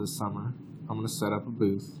Wasilla this summer. I'm going to set up a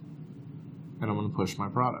booth, and I'm going to push my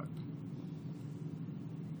product.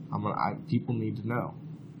 People need to know.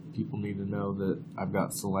 People need to know that I've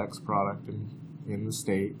got Select's product in the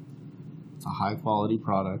state. It's a high-quality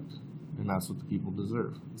product, and that's what the people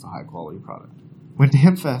deserve. It's a high-quality product. Went to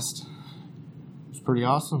HempFest. It was pretty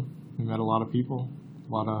awesome. We met a lot of people,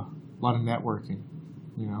 a lot of networking.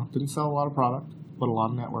 Didn't sell a lot of product, but a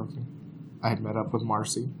lot of networking. I had met up with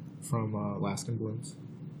Marcy from Alaskan Blooms.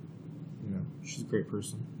 She's a great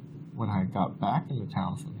person. When I got back into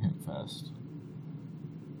town from HempFest,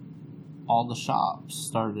 all the shops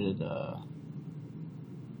started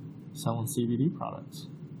selling CBD products.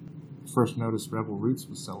 First noticed Rebel Roots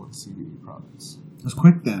was selling CBD products. It was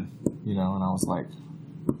quick then. And I was like,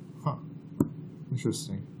 huh,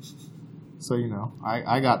 interesting. So,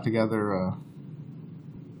 I got together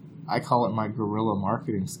I call it my guerrilla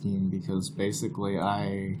marketing scheme because basically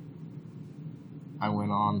I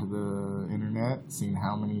went on to the internet, seen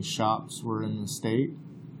how many shops were in the state,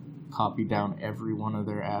 copied down every one of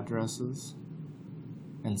their addresses,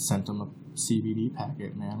 and sent them a CBD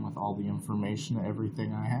packet, man, with all the information,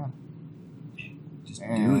 everything I had. Just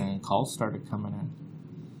and calls started coming in,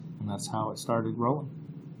 and that's how it started rolling.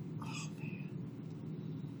 Oh, man.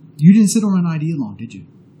 You didn't sit on an idea long, did you?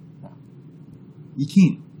 No. You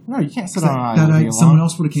can't. No, you can't sit on an idea long. Someone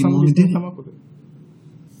else would have came along and did it. Come up with it.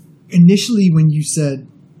 Initially, when you said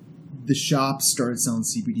the shops started selling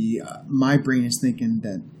CBD, my brain is thinking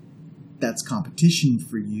that that's competition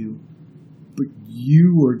for you, but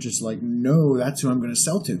you were just like, no, that's who I'm going to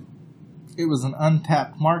sell to. It was an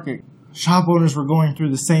untapped market. Shop owners were going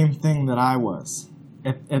through the same thing that I was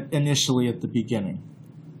initially at the beginning.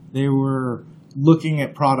 They were looking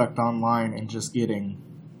at product online and just getting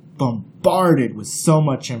bombarded with so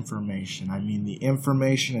much information. I mean, the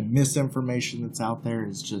information and misinformation that's out there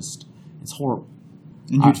is just, it's horrible.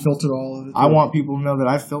 And you'd filtered all of it? I want people to know that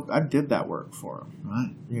I did that work for them.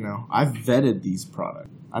 Right. I've vetted these products.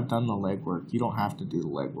 I've done the legwork. You don't have to do the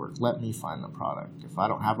legwork. Let me find the product. If I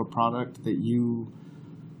don't have a product that you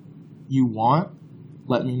want,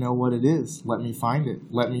 let me know what it is. Let me find it.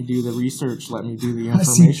 Let me do the research. Let me do the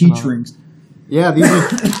information. I see peach rings. Yeah,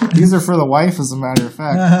 these are for the wife, as a matter of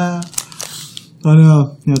fact. I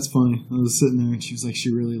know. That's funny. I was sitting there, and she was like, she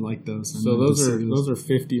really liked those. So those are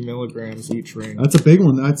 50 milligrams each ring. That's a big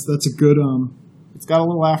one. That's a good It's got a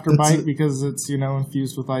little afterbite That's because it's,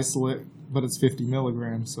 infused with isolate, but it's 50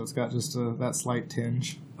 milligrams, so it's got just that slight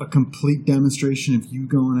tinge. A complete demonstration of you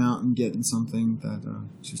going out and getting something that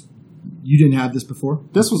just you didn't have this before.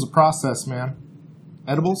 This was a process, man.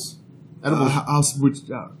 Edibles?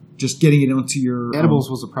 Just getting it onto your Edibles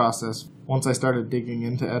was a process. Once I started digging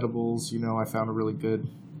into edibles, I found a really good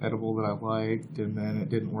edible that I liked, and then it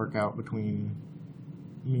didn't work out between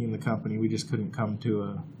me and the company. We just couldn't come to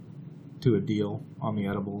a deal on the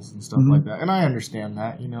edibles and stuff like that. And I understand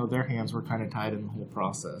that. Their hands were kind of tied in the whole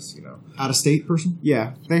process, out of state person.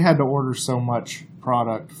 Yeah, they had to order so much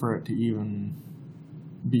product for it to even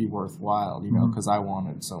be worthwhile, because I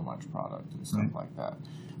wanted so much product and stuff like that.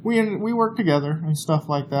 We worked together and stuff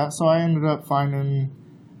like that, so I ended up finding,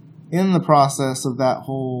 in the process of that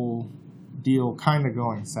whole deal kind of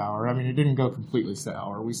going sour. I mean, it didn't go completely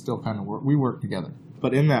sour. We still kind of worked together.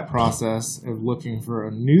 But in that process of looking for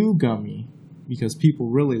a new gummy, because people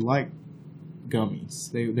really like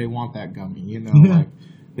gummies. They want that gummy, like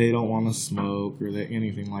they don't want to smoke or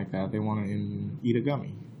anything like that. They want to eat a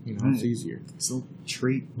gummy. It's easier. It's a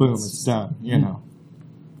treat. Boom, it's done,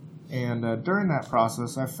 And during that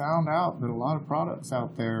process, I found out that a lot of products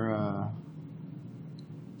out there,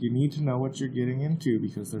 you need to know what you're getting into,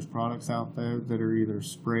 because there's products out there that are either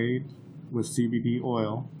sprayed with CBD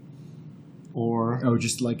oil or... Oh,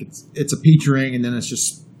 just like it's a peach ring and then it's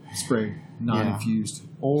just sprayed, not infused.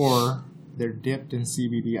 Or they're dipped in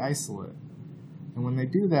CBD isolate. And when they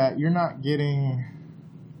do that, you're not getting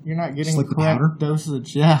Just like the the powder? correct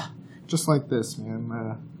dosage. Yeah, just like this,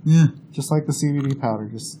 man. Just like the CBD powder.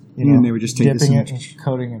 Just and they would just take dipping this it and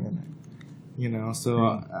coating it in it.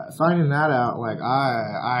 So finding that out, like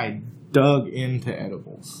I dug into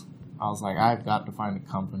edibles. I was like, I've got to find a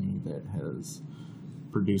company that has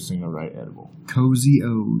producing the right edible. Cozy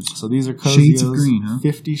O's. So these are Cozy Shades O's, of green, huh?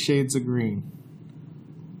 50 Shades of Green.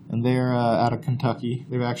 And they're out of Kentucky.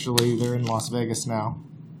 They're in Las Vegas now.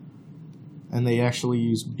 And they actually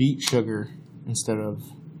use beet sugar instead of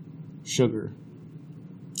sugar.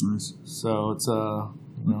 Nice. So it's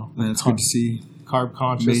That's good to see. Carb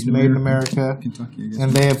conscious, made in America. Kentucky, I guess.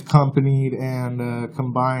 And they have accompanied and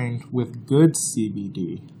combined with good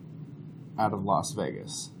CBD out of Las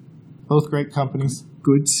Vegas. Both great companies.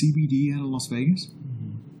 Good CBD out of Las Vegas?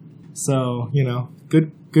 So,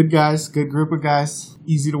 good guys, good group of guys,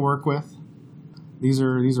 easy to work with. These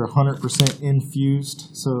are 100% infused,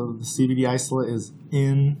 so the CBD isolate is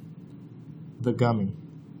in the gummy.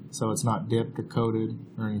 So it's not dipped or coated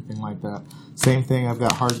or anything like that. Same thing, I've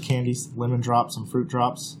got hard candies, lemon drops and fruit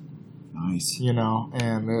drops. Nice.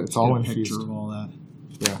 And it's all Get a infused. picture of all that.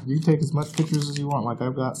 Yeah, you can take as much pictures as you want. Like,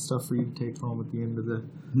 I've got stuff for you to take home at the end of the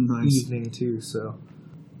evening, too. So,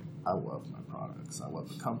 I love my products. I love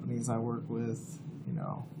the companies I work with.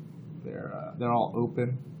 They're all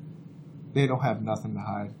open. They don't have nothing to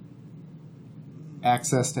hide.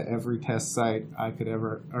 Access to every test site I could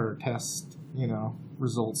ever, or test,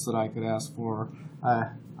 results that I could ask for.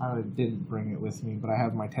 I didn't bring it with me, but I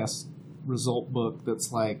have my test result book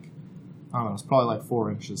that's like, I don't know, it's probably like 4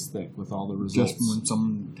 inches thick with all the results. Just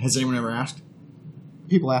when has anyone ever asked?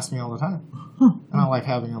 People ask me all the time. And I like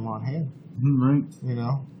having them on hand. Right.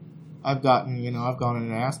 I've gone in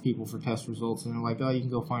and asked people for test results, and they're like, oh, you can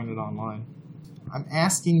go find it online.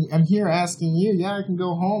 I'm here asking you. Yeah, I can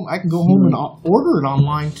go home. I can go home and order it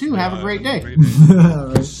online, too. Have a great day.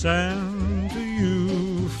 Send to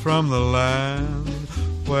you from the land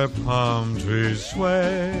where palm trees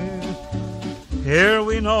sway. Here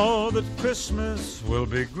we know that Christmas will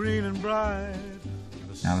be green and bright.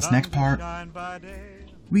 Now this next part,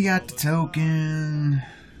 we got the token,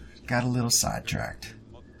 got a little sidetracked.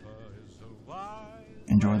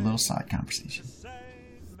 Enjoy a little side conversation.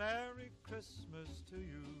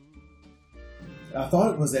 I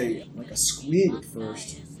thought it was a squid at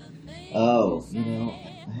first. Oh,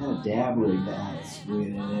 I had a dab rig that had a squid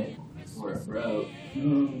in it before it broke.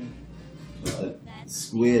 The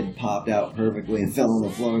squid popped out perfectly and fell on the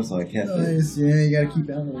floor, so I kept it. Nice. Yeah, you gotta keep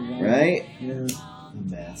out of it. Right? Yeah.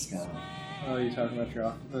 The mascot. Oh, you're talking about your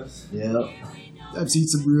octopus? Yep. I've seen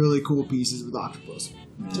some really cool pieces with octopus.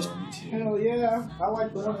 Hell yeah. I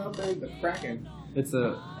like the one out there, the Kraken. It's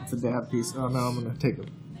a dab piece. Oh, no, I'm going to take a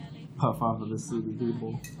puff off of this CBD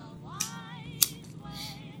bowl.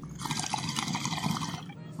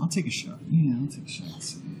 I'll take a shot. Yeah, I'll take a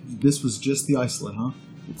shot. This was just the isolate, huh?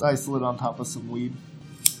 It's isolate on top of some weed.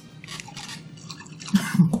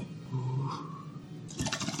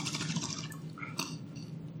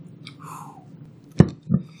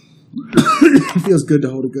 It feels good to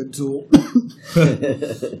hold a good tool.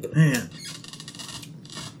 Man.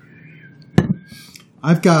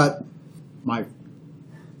 I've got my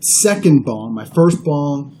second bong, my first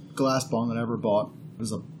bong, glass bong that I ever bought,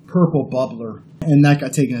 was a purple bubbler, and that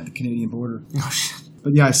got taken at the Canadian border. Oh, shit.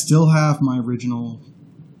 But yeah, I still have my original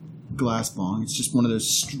glass bong. It's just one of those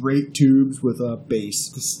straight tubes with a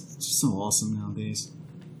base. It's just so awesome nowadays.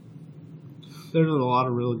 There's a lot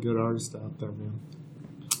of really good artists out there, man.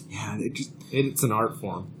 Yeah, It's an art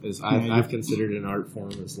form. I've considered it an art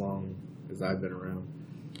form as long as I've been around.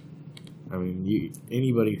 I mean,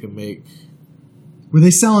 anybody can make. Were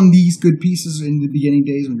they selling these good pieces in the beginning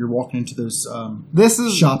days when you're walking into those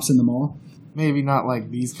shops in the mall? Maybe not like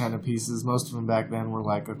these kind of pieces. Most of them back then were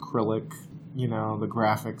like acrylic, the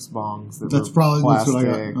graphics bongs that that's were probably plastic. what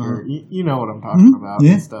I got. Or, you know what I'm talking about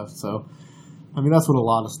yeah. and stuff. So, I mean, that's what a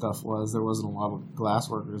lot of stuff was. There wasn't a lot of glass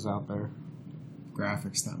workers out there.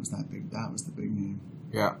 Graphics, that was the big name.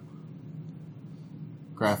 Yeah.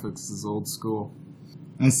 Graphics is old school.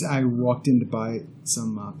 As I walked in to buy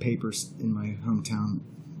some papers in my hometown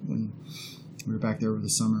when we were back there over the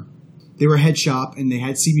summer. They were a head shop and they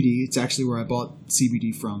had CBD. It's actually where I bought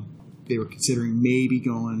CBD from. They were considering maybe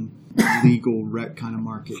going legal rec kind of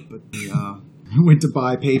market, but they went to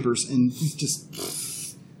buy papers and it's just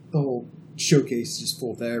the whole showcase is just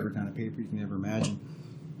full of every kind of paper you can ever imagine.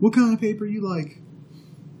 What kind of paper you like?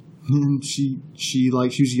 And she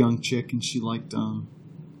was a young chick and she liked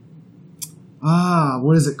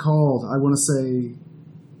what is it called? I want to say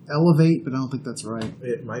Elevate, but I don't think that's right.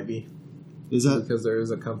 It might be. Is that because there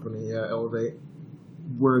is a company, Elevate,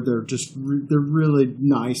 where they're really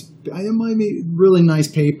nice. I might make really nice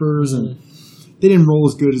papers, and they didn't roll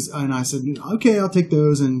as good as. And I said, okay, I'll take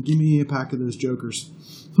those, and give me a pack of those Jokers.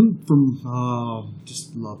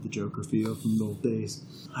 Just love the Joker feel from the old days.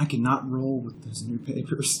 I cannot roll with those new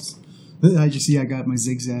papers. I got my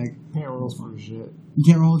zigzag. Can't roll for shit. You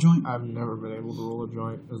can't roll a joint? I've never been able to roll a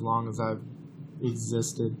joint as long as I've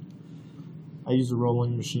existed. I use a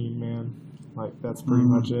rolling machine, man. Like, that's pretty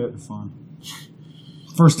much it. Fun.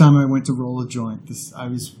 First time I went to roll a joint, I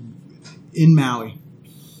was in Maui,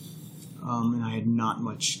 and I had not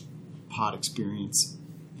much pot experience.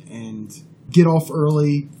 And get off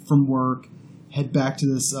early from work, head back to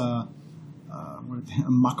this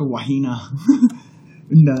Makawahina.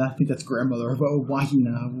 No, I think that's grandmother.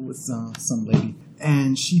 Wahina was some lady.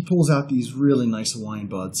 And she pulls out these really nice Hawaiian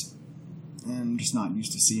buds. And I'm just not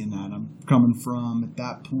used to seeing that. I'm coming from, at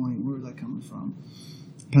that point, where was I coming from?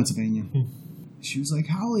 Pennsylvania. She was like,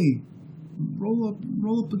 Holly, roll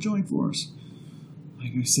up a joint for us. I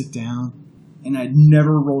go sit down, and I'd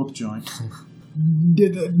never rolled up a joint.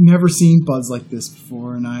 I'd never seen buds like this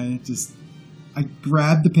before, and I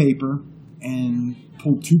grabbed the paper and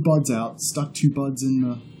pulled 2 buds out, stuck 2 buds in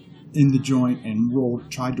the joint, and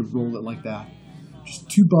tried to roll it like that. Just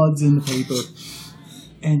 2 buds in the paper.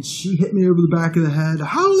 And she hit me over the back of the head.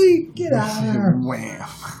 Holly, get out of here. Wham.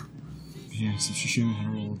 Yeah, so she showed me how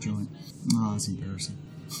to roll a joint. Oh, that's embarrassing.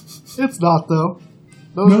 It's not, though.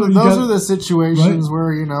 Those are the situations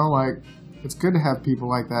where, like, it's good to have people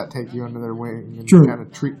like that take you under their wing and kind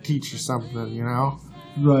of teach you something,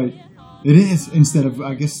 Right. It is. Instead of,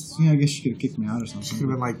 I guess she could have kicked me out or something. She could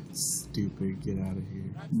have been like, stupid, get out of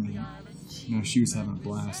here. Right. No, she was having a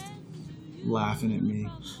blast. Laughing at me.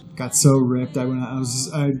 Got so ripped. I went out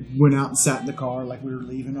and sat in the car like we were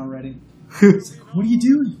leaving already. It's like, what are you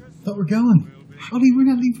doing? I thought we're going. Howdy, we're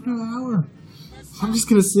not leaving for an hour. I'm just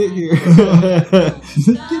gonna sit here. Get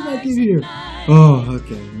back in here. Oh,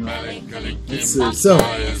 okay. No. Let's see. So,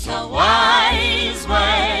 it's a wise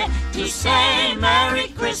way to say Merry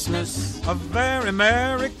Christmas. A very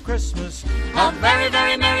Merry Christmas. A very,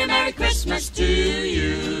 very Merry, Merry Christmas to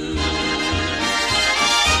you.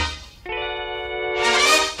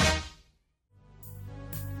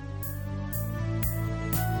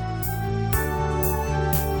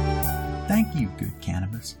 Thank you, Good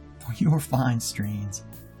Cannabis, for your fine strains.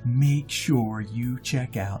 Make sure you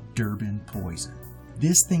check out Durban Poison.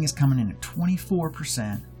 This thing is coming in at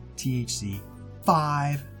 24% THC,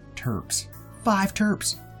 5 terps. 5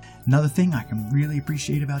 terps. Another thing I can really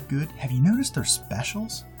appreciate about Good, have you noticed their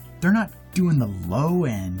specials? They're not doing the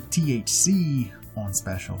low-end THC on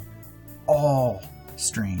special. All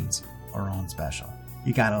strains are on special.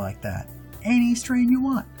 You gotta like that. Any strain you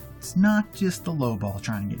want. It's not just the lowball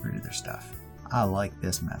trying to get rid of their stuff. I like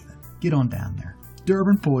this method. Get on down there.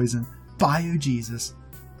 Durban Poison, Bio Jesus.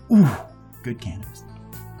 Ooh, Good Cannabis.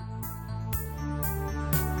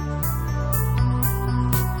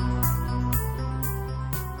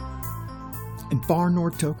 And Far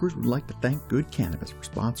North Tokers would like to thank Good Cannabis for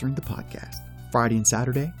sponsoring the podcast. Friday and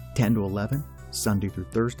Saturday, 10 to 11. Sunday through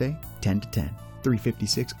Thursday, 10 to 10.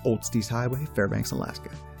 356 Oldsties Highway, Fairbanks,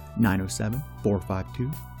 Alaska.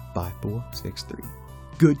 907-452-5463.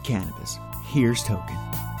 good cannabis. Here's Token.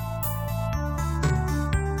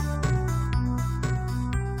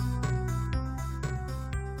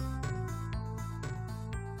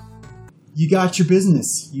 You got your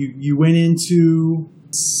business. You went into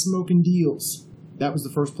Smoking Deals. That was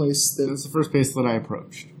the first place that... That's the first place that I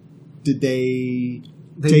approached. Did they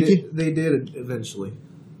They take did, you? They did eventually.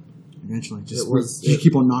 Eventually. Just, It did you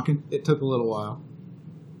keep on knocking? It took a little while.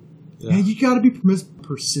 Yeah, you got to be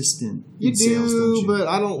persistent in sales, don't you? But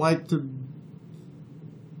I don't like to...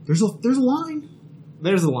 There's a line.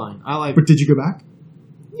 There's a line. I like... But did you go back?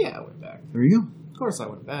 Yeah, I went back. There you go. Of course I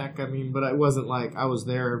went back. I mean, but it wasn't like I was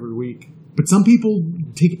there every week. But some people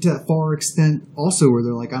take it to that far extent also where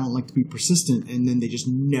they're like, I don't like to be persistent, and then they just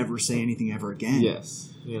never say anything ever again.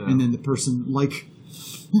 Yes. You know. And then the person, like...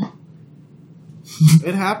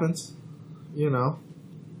 It happens. You know.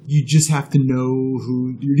 You just have to know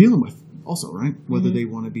who you're dealing with also, right? Whether Mm-hmm. they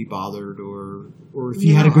want to be bothered or if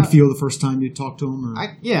you had a good feel the first time you talked to them. Or...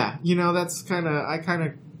 That's kind of... I kind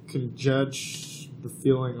of can judge the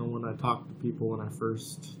feeling of when I talk to people when I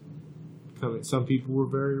first... Some people were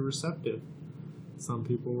very receptive. Some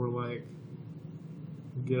people were like,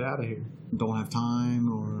 get out of here. Don't have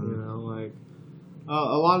time or... You know, like...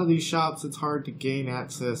 a lot of these shops, it's hard to gain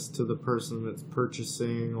access to the person that's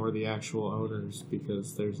purchasing or the actual owners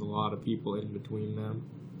because there's a lot of people in between them.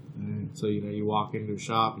 So, you know, you walk into a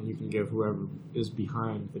shop and you can give whoever is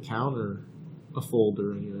behind the counter a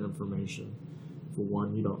folder and your information. For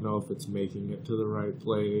one, you don't know if it's making it to the right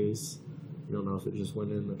place. You don't know if it just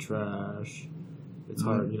went in the trash. It's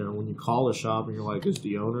hard, you know, when you call a shop and you're like, is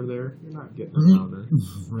the owner there? You're not getting an owner.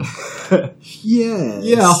 Yes.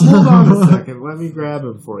 Yeah, hold on a second. Let me grab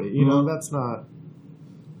him for you. You know, that's not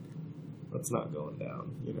going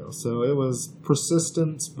down, you know. So it was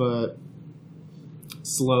persistence, but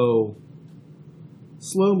slow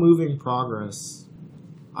moving progress.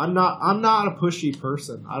 I'm not a pushy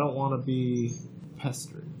person. I don't want to be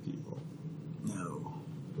pestering people. No.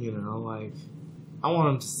 You know, like, I want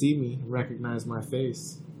them to see me, recognize my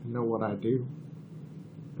face, and know what I do.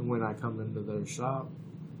 And when I come into their shop.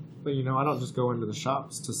 But, you know, I don't just go into the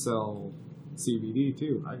shops to sell CBD,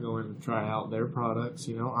 too. I go in to try out their products.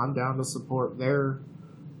 You know, I'm down to support their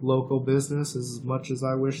local business as much as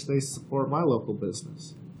I wish they support my local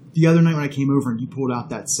business. The other night when I came over and you pulled out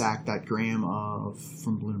that sack, that gram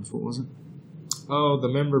from Blooms, what was it? Oh, the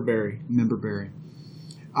member berry. Member berry.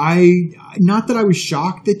 Not that I was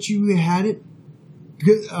shocked that you had it.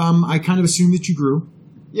 I kind of assumed that you grew.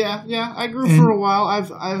 Yeah, I grew for a while.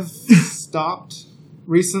 I've stopped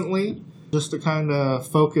recently just to kind of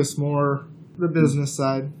focus more the business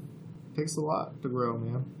side. It takes a lot to grow,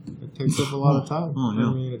 man. It takes up a lot of time. Oh, yeah.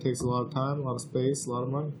 I mean, it takes a lot of time, a lot of space, a lot of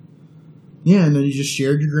money. Yeah, and then you just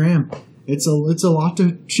shared your gram. It's a lot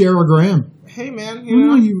to share a gram. Hey, man, you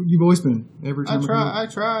know, you've always been every time. I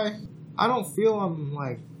try. I don't feel I'm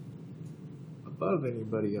like above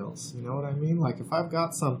anybody else. You know what I mean? Like if I've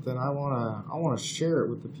got something, I wanna share it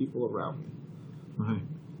with the people around me. Right.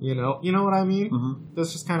 You know what I mean? Uh-huh.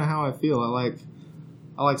 That's just kind of how I feel. I like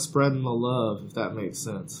spreading the love, if that makes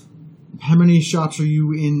sense. How many shops are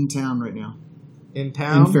you in town right now? In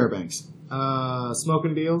town, In Fairbanks.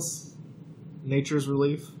 Smoking Deals, Nature's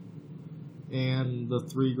Relief, and the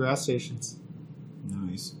 3 grass stations.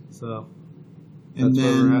 Nice. So And that's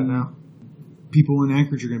then where we're at now. people in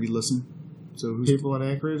Anchorage are going to be listening. So who's People in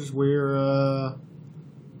Anchorage, we're at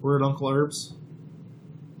Uncle Herb's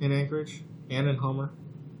in Anchorage and in Homer,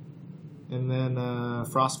 and then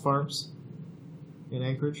Frost Farms in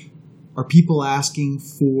Anchorage. Are people asking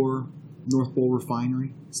for North Bowl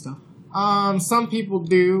Refinery stuff? Some people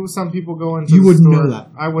do. Some people go into. You the wouldn't store. know that.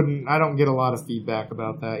 I wouldn't. I don't get a lot of feedback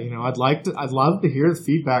about that. You know, I'd love to hear the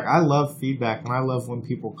feedback. I love feedback, and I love when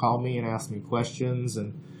people call me and ask me questions.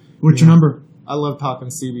 And What's your number? I love talking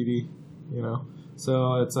CBD. You know,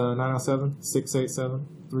 so it's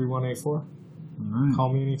 907-687-3184. All right.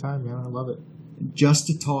 Call me anytime, man. I love it. Just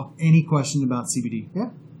to talk any question about CBD.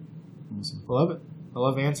 Yeah, Awesome. I love it. I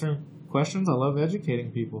love answering questions. I love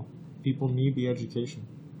educating people. People need the education.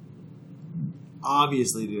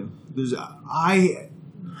 Obviously do.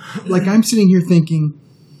 I'm sitting here thinking,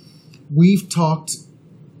 we've talked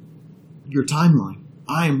your timeline.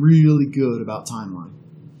 I am really good about timeline.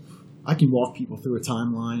 I can walk people through a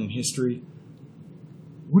timeline and history.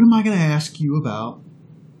 What am I going to ask you about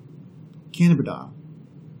cannabidiol?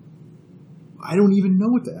 I don't even know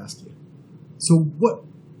what to ask you. So what?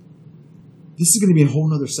 This is going to be a whole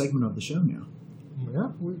nother segment of the show now. Yeah,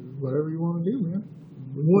 whatever you want to do, man.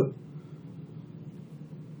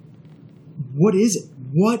 What is it?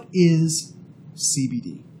 What is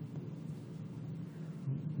CBD?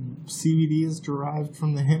 CBD is derived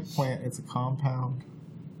from the hemp plant. It's a compound.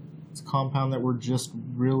 It's a compound that we're just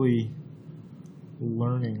really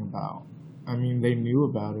learning about. I mean, they knew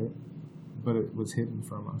about it, but it was hidden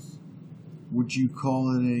from us. Would you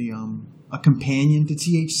call it a companion to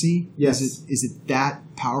THC? Yes. Is it that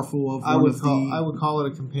powerful of I one would of call the? I would call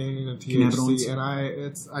it a companion to cannabinoids? THC, and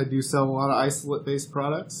I do sell a lot of isolate based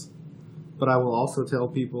products, but I will also tell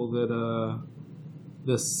people that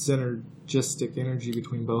the synergistic energy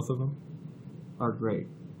between both of them are great.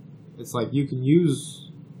 It's like you can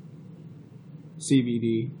use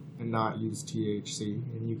CBD and not use THC,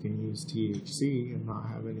 and you can use THC and not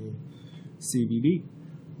have any CBD.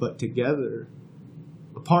 But together,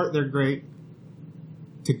 apart they're great.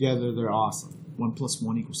 Together they're awesome. 1 +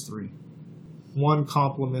 1 = 3. One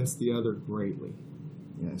complements the other greatly.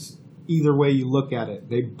 Yes. Either way you look at it,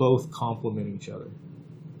 they both complement each other.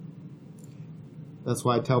 That's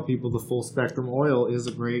why I tell people the full spectrum oil is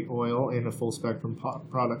a great oil and a full spectrum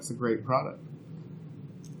product's a great product.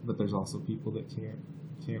 But there's also people that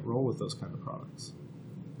can't roll with those kind of products.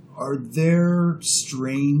 Are there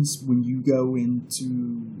strains when you go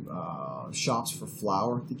into shops for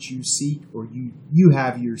flower that you seek, or you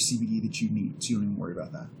have your CBD that you need, so you don't even worry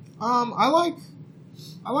about that? I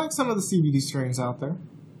like some of the CBD strains out there.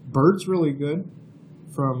 Bird's really good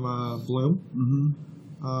from Bloom.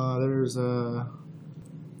 Mm-hmm. There's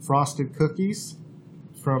Frosted Cookies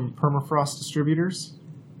from Permafrost Distributors.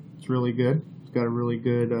 It's really good. It's got a really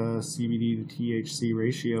good CBD to THC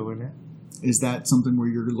ratio in it. Is that something where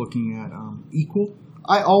you're looking at equal?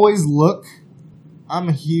 I always look. I'm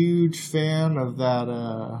a huge fan of that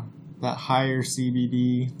higher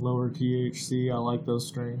CBD, lower THC. I like those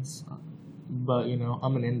strains. But,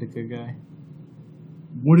 I'm an indica guy.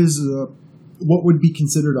 What would be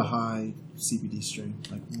considered a high CBD strain?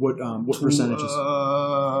 Like what percentages?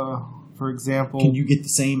 For example, can you get the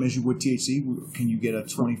same as you would THC? Can you get a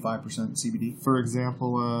 25% CBD? For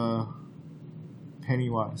example,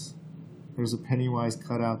 Pennywise. There's a Pennywise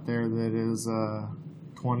cut out there that is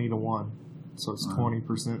 20 to 1. So it's 20%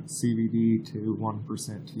 CBD to 1%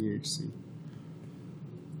 THC.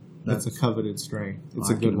 That's a coveted strain. It's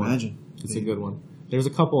a good one. Imagine. It's a good one. There's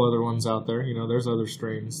a couple other ones out there. There's other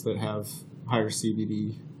strains that have higher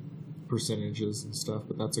CBD percentages and stuff,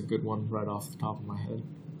 but that's a good one right off the top of my head.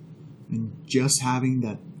 And just having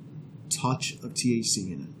that touch of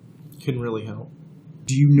THC in it can really help.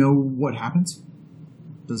 Do you know what happens?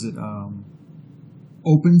 Does it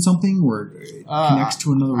open something, or it connects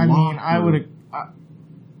to another lock?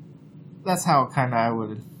 That's how kind of I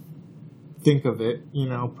would think of it,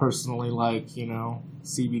 personally, like,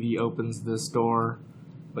 CBD opens this door,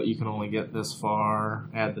 but you can only get this far,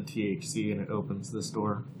 add the THC and it opens this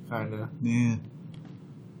door, kind of. Yeah.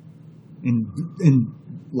 And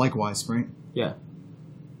likewise, right? Yeah.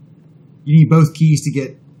 You need both keys to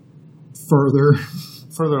get further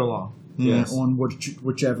along. Yes. On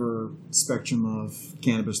whichever spectrum of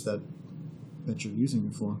cannabis that you're using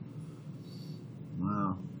it for.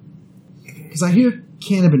 Wow. Because I hear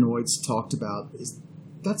cannabinoids talked about.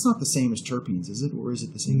 That's not the same as terpenes, is it? Or is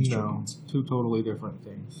it the same as terpenes? No, two totally different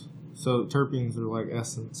things. So terpenes are like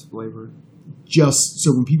essence flavored.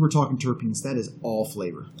 So when people are talking terpenes, that is all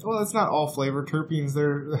flavor. Well, it's not all flavor. Terpenes,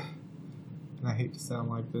 and I hate to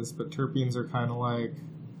sound like this, but terpenes are kind of like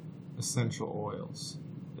essential oils,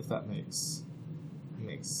 if that makes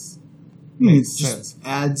sense. Just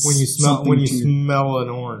adds when you something smell an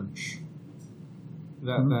orange.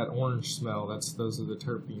 That orange smell, those are the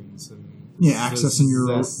terpenes, and accessing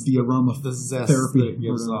the aroma the zest therapy that it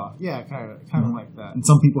gives off. Yeah, kind of like that. And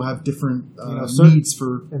some people have different needs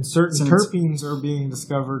for, and certain sense. terpenes are being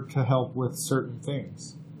discovered to help with certain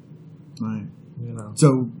things. Right.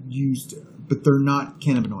 So used, but they're not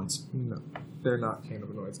cannabinoids. No, they're not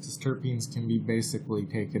cannabinoids because terpenes can be basically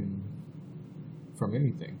taken from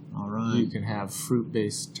anything. All right. You can have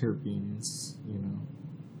fruit-based terpenes.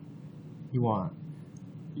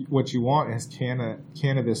 What you want is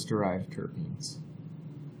cannabis-derived terpenes.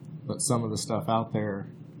 But some of the stuff out there,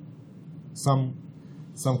 some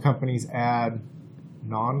companies add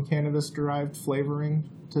non-cannabis-derived flavoring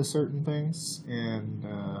to certain things, and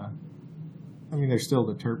they're still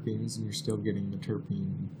the terpenes, and you're still getting the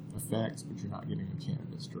terpene effects, but you're not getting the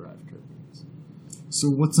cannabis-derived terpenes. So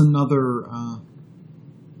what's another?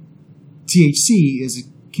 THC is a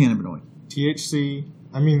cannabinoid. THC.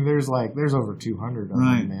 There's over 200 of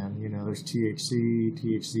right. them, man. There's THC,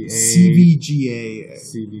 THCA,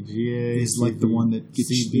 CBGA is like the one that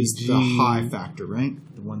gets is the high factor, right?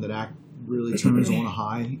 The one that really turns on a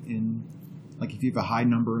high, and like if you have a high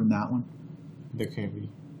number in that one, there can be.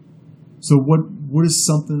 So what what is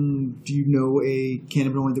something? Do you know a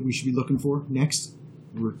cannabinoid that we should be looking for next?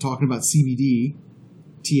 We're talking about CBD,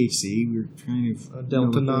 THC. We're kind of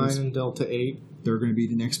Delta 9 and Delta 8. They're going to be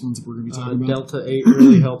the next ones that we're going to be talking about. Delta 8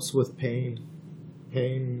 really helps with pain.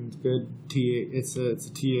 Pain's good. It's a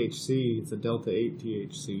THC. It's a Delta 8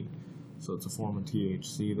 THC. So it's a form of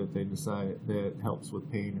THC that they decide that helps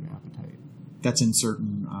with pain and appetite. That's in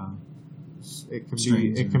certain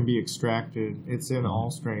strains. It can be extracted. It's in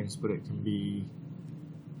all strains, but it can be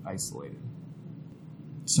isolated.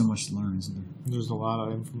 So much to learn, isn't there? There's a lot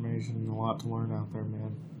of information and a lot to learn out there,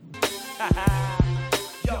 man.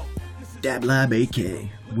 Dab Lab AK,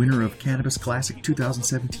 winner of Cannabis Classic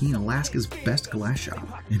 2017, Alaska's best glass shop.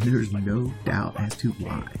 And there's no doubt as to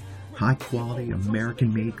why. High quality,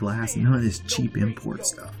 American-made glass, none of this cheap import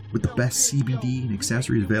stuff. With the best CBD and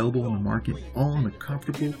accessories available on the market, all in a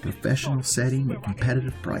comfortable, professional setting at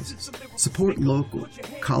competitive prices. Support local,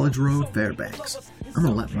 College Road, Fairbanks. I'm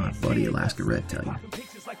gonna let my buddy Alaska Red tell you.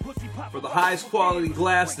 For the highest quality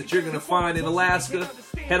glass that you're going to find in Alaska,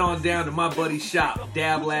 head on down to my buddy's shop,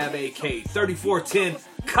 Dab Lab AK, 3410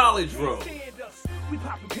 College Road.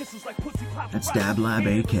 That's Dab Lab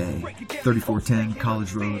AK, 3410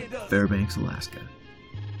 College Road, Fairbanks, Alaska.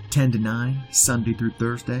 10 to 9, Sunday through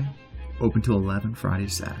Thursday, open till 11, Friday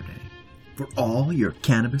to Saturday. For all your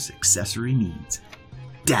cannabis accessory needs,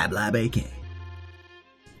 Dab Lab AK.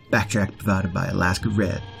 Backtrack provided by Alaska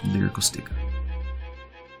Red, lyrical sticker.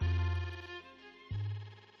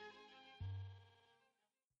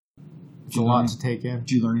 It's a lot to take in.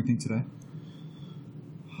 Did you learn anything today?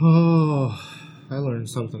 Oh, I learn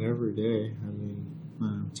something every day. I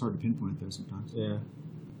mean, It's hard to pinpoint though sometimes. yeah.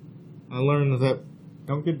 I learned that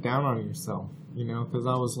don't get down on yourself, because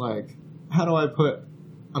I was like,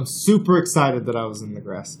 I'm super excited that I'm in the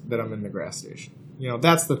grass station.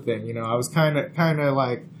 That's the thing, I was kind of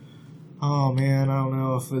like, oh man, I don't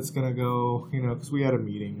know if it's going to go, because we had a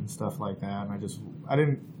meeting and stuff like that. And I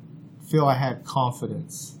didn't feel I had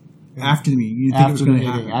confidence. After the meeting, you didn't think it was going to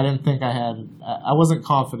happen? I didn't think I wasn't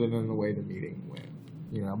confident in the way the meeting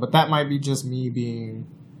went, but that might be just me being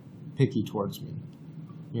picky towards me,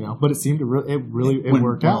 but it seemed to it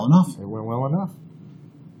worked well out. Enough. It went well enough.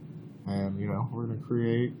 And, we're going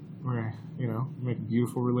to make a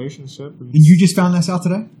beautiful relationship. And you just found this out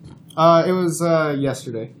today? It was,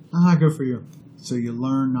 yesterday. Good for you. So you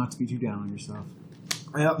learn not to be too down on yourself.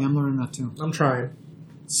 Yep. Yeah, I'm learning that too. I'm trying.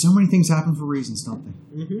 So many things happen for reasons, don't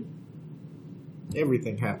they? Mm-hmm.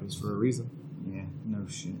 Everything happens for a reason. Yeah, no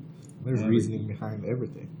shit. There's reasoning behind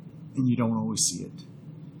everything. And you don't always see it.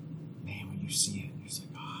 Man, when you see it, you're just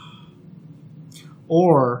like,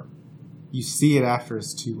 Or you see it after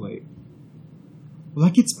it's too late. Well,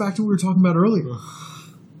 that gets back to what we were talking about earlier.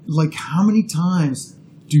 Like, how many times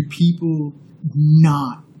do people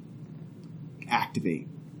not activate?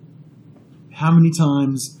 How many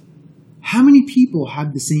people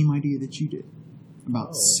had the same idea that you did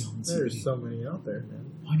about selling CBD? There's so many out there, man.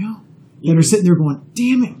 I know. That are sitting there going,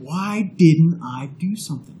 damn it, why didn't I do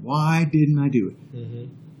something? Why didn't I do it? Mm-hmm.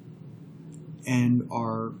 And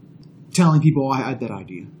are telling people I had that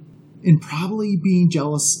idea. And probably being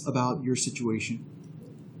jealous about your situation.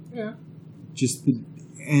 Yeah.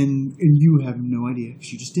 And you have no idea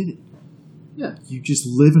because you just did it. Yeah. You just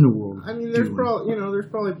live in a world. I mean, there's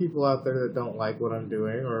probably people out there that don't like what I'm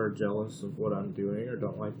doing or are jealous of what I'm doing or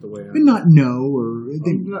don't like the way I'm And not know, or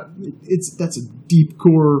that's a deep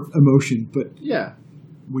core emotion, but yeah,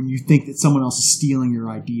 when you think that someone else is stealing your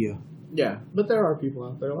idea. Yeah, but there are people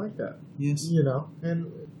out there like that. Yes.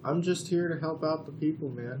 And I'm just here to help out the people,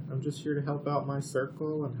 man. I'm just here to help out my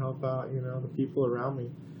circle and help out, the people around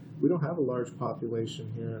me. We don't have a large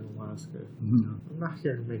population here in Alaska. Mm-hmm. I'm not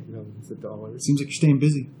here to make millions of dollars. Seems like you're staying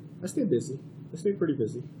busy. I stay busy. I stay pretty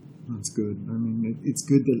busy. That's good. I mean, it's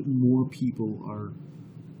good that more people are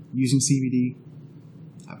using CBD,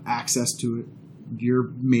 have access to it.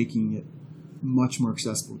 You're making it much more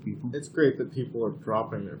accessible to people. It's great that people are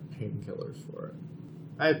dropping their painkillers for it.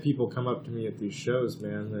 I have people come up to me at these shows,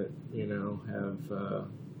 man, that, have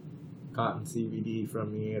gotten CBD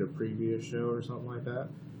from me at a previous show or something like that,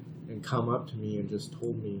 and come up to me and just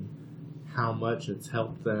told me how much it's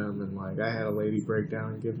helped them. And, I had a lady break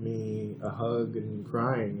down and give me a hug and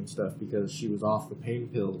crying and stuff because she was off the pain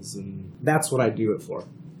pills. And that's what I do it for.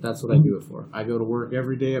 That's what I do it for. I go to work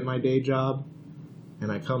every day at my day job,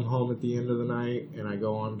 and I come home at the end of the night, and I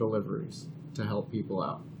go on deliveries to help people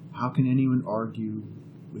out. How can anyone argue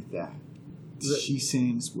with that? She's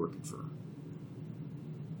saying it's working for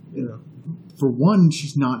her. For one,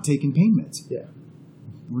 she's not taking pain meds. Yeah.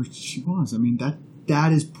 Where she was. I mean,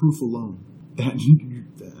 that is proof alone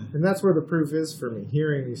And that's where the proof is for me,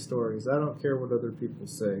 hearing these stories. I don't care what other people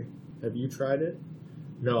say. Have you tried it?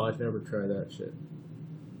 No, I'd never try that shit.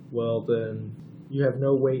 Well, then, you have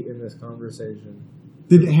no weight in this conversation.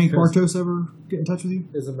 Did Hank Bartos ever get in touch with you?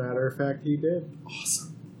 As a matter of fact, he did.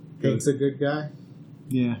 Awesome. Hank's a good guy.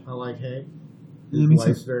 Yeah. I like Hank. Yeah, His me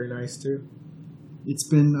wife's too. very nice, too. It's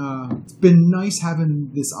been nice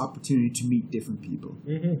having this opportunity to meet different people.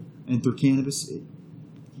 Mm-hmm. And through cannabis, you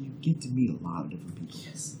get to meet a lot of different people.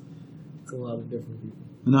 Yes. It's a lot of different people.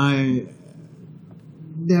 And I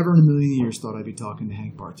never in a million years thought I'd be talking to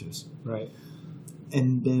Hank Bartos. Right.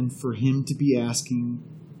 And then for him to be asking,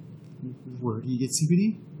 where do you get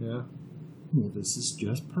CBD? Yeah. Well, this is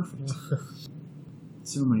just perfect.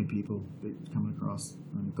 So many people that coming across.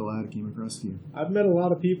 I'm glad I came across you. I've met a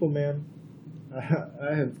lot of people, man.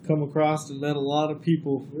 I have come across and met a lot of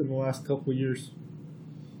people in the last couple of years.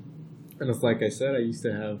 And it's like I said, I used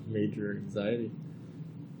to have major anxiety.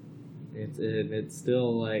 It's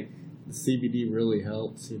still like, the CBD really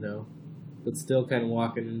helps, you know. But still kind of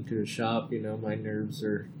walking into a shop, you know, my nerves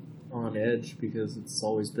are on edge because it's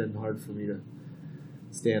always been hard for me to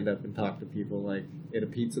stand up and talk to people like at a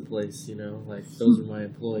pizza place, you know, like those are my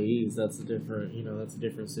employees. That's a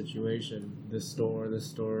different situation. This store,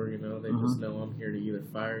 you know, they just know I'm here to either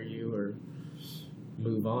fire you or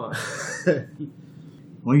move on.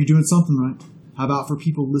 Well, you're doing something right. How about for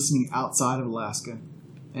people listening outside of Alaska?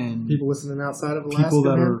 And people listening outside of Alaska, people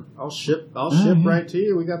that man, I'll ship right to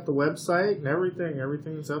you. We got the website and everything.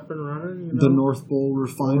 Everything's up and running. You know? The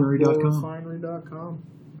NorthPoleRefinery.com. NorthPoleRefinery.com.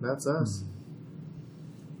 That's us.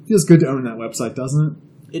 Feels good to own that website, doesn't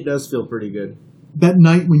it? It does feel pretty good. That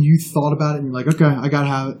night when you thought about it and you're like, okay, I gotta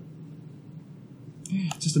have it.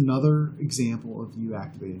 Yeah, just another example of you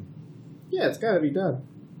activating. Yeah, it's got to be done.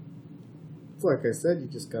 It's like I said, you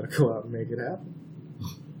just got to go out and make it happen.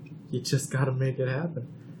 You just got to make it happen.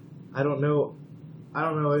 I don't know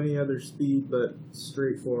any other speed but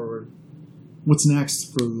straightforward. What's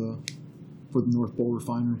next for the North Pole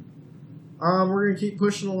Refinery? We're gonna keep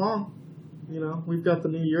pushing along. You know, we've got the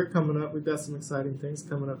new year coming up. We've got some exciting things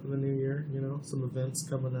coming up in the new year. You know, some events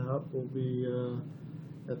coming up. We'll be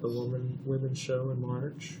at the women's show in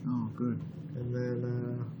March. Oh, good. And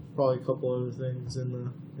then probably a couple other things in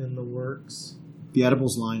the works. The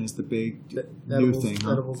edibles line is the big new thing,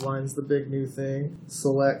 huh? Edibles line's the big new thing.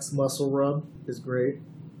 Select's Muscle Rub is great.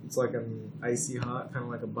 It's like an icy hot, kind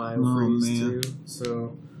of like a BioFreeze too.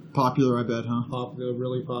 So popular, I bet, huh? Popular,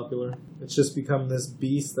 really popular. It's just become this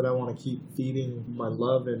beast that I want to keep feeding my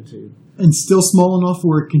love into. And still small enough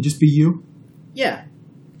where it can just be you? Yeah.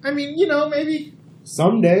 I mean, you know, maybe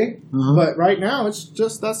someday. But right now, it's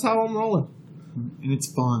just, that's how I'm rolling. And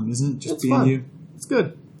it's fun, isn't it? Just it's being fun. you. It's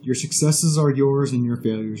good. Your successes are yours and your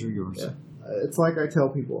failures are yours. Yeah. It's like I tell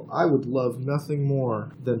people, I would love nothing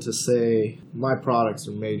more than to say my products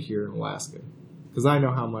are made here in Alaska. Because I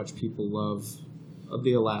know how much people love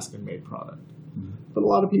the Alaskan-made product. But a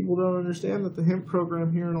lot of people don't understand that the hemp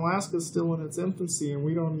program here in Alaska is still in its infancy, and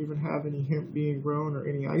we don't even have any hemp being grown or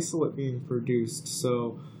any isolate being produced.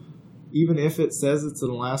 So even if it says it's an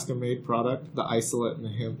Alaska-made product, the isolate and the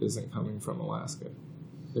hemp isn't coming from Alaska.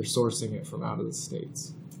 They're sourcing it from out of the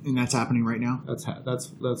States. And that's happening right now? That's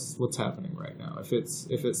what's happening right now. If it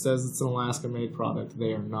says it's an Alaska-made product,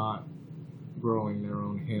 they are not growing their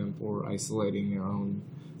own hemp or isolating their own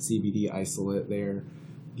CBD isolate. They're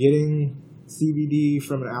getting CBD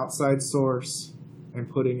from an outside source and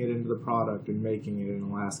putting it into the product and making it in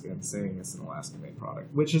Alaska and saying it's an Alaska-made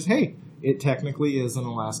product. Which is, hey, it technically is an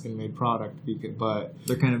Alaskan-made product, but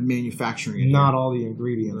they're kind of manufacturing it. Not all the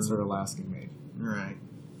ingredients are Alaskan-made. Right.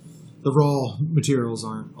 The raw materials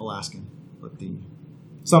aren't Alaskan, but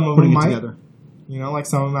some of putting them it might. Together. You know, like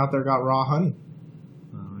some of them out there got raw honey.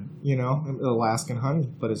 Right. You know, Alaskan honey,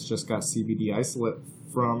 but it's just got CBD isolate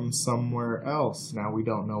from somewhere else. Now, we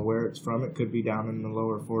don't know where it's from. It could be down in the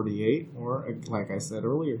lower 48, or, like I said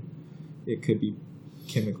earlier, it could be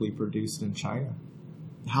chemically produced in China.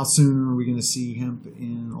 How soon are we going to see hemp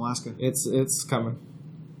in Alaska? It's coming.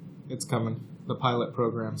 It's coming. The pilot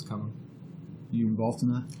program's coming. You involved in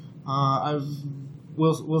that?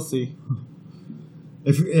 We'll see.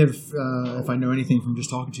 If I know anything from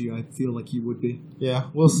just talking to you, I feel like you would be. Yeah,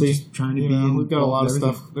 we'll see. Just trying to be. We've got a lot of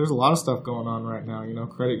stuff. There's a lot of stuff going on right now. You know,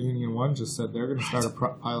 Credit Union One just said they're going to start a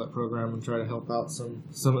pilot program and try to help out some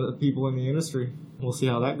of the people in the industry. We'll see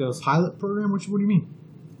how that goes. Pilot program? What do you mean?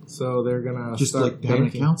 So they're going to just start like having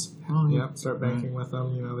accounts. Oh, yeah, start banking with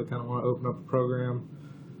them. You know, they kind of want to open up a program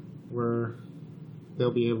where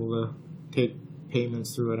they'll be able to take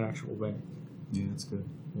payments through an actual bank. Yeah, that's good.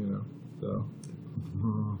 You know, so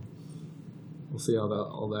We'll see how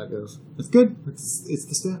all that goes. It's good. It's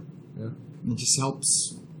the step. Yeah. And it just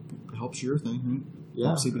helps your thing, right? Yeah.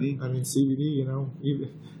 Helps CBD. I mean, CBD, you know,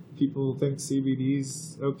 even people think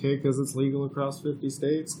CBD's okay because it's legal across 50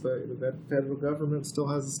 states, but the federal government still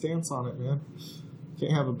has a stance on it, man.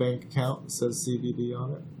 Can't have a bank account that says CBD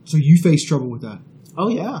on it. So you face trouble with that? Oh,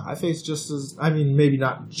 yeah. I face maybe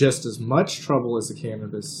not just as much trouble as a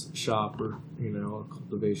cannabis shop or, you know, a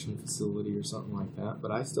cultivation facility or something like that, but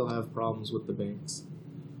I still have problems with the banks.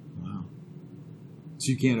 Wow. So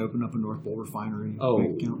you can't open up a North Bowl refinery Oh,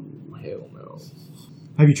 bank account? hell no.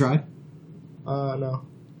 Have you tried? No.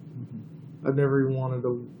 I've never even wanted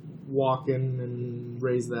to walk in and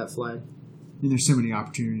raise that flag. I mean, there's so many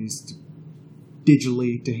opportunities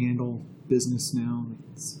digitally to handle business now.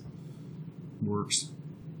 It works.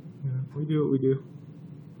 Yeah, we do what we do.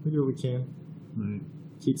 We do what we can. Right.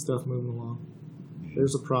 Keep stuff moving along.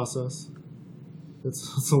 There's a process.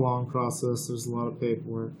 It's a long process. There's a lot of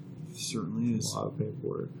paperwork. It certainly is. A lot of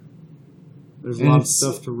paperwork. There's a And lot of it's-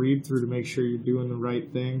 stuff to read through to make sure you're doing the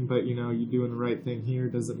right thing, but you know, you're doing the right thing here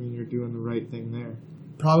doesn't mean you're doing the right thing there.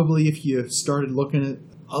 Probably if you started looking at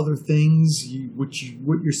other things, what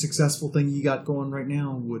your successful thing you got going right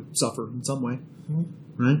now would suffer in some way.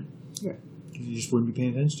 Mm-hmm. Right? Yeah. Because you just wouldn't be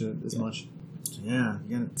paying attention to it as much. So yeah,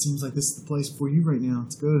 it seems like this is the place for you right now.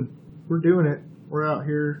 It's good. We're doing it. We're out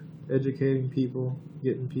here educating people,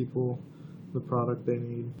 getting people the product they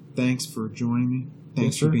need. Thanks for joining me.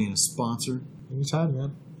 Thanks Yes, for sir. being a sponsor. Anytime,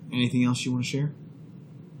 man. Anything else you want to share?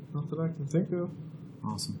 Not that I can think of.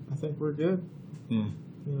 Awesome. I think we're good. Yeah.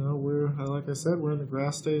 You know, like I said, we're in the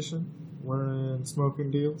grass station. We're in Smoking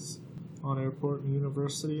Deals on Airport and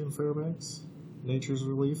University in Fairbanks. Nature's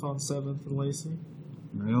Relief on 7th and Lacey.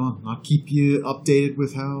 Right on. I'll keep you updated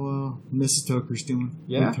with how Mrs. Toker's doing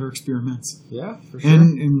with her experiments. Yeah, for sure.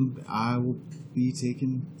 And I will be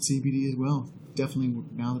taking CBD as well. Definitely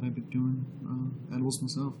now that I've been doing edibles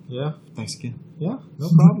myself. Yeah. Thanks again. Yeah, no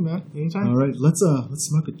problem, man. Anytime. All right, let's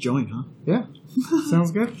smoke a joint, huh? Yeah.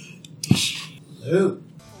 Sounds good. Ooh.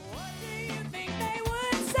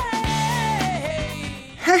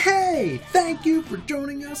 Hey! Thank you for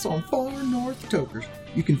joining us on Far North Tokers.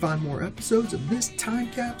 You can find more episodes of this time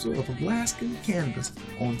capsule of Alaskan cannabis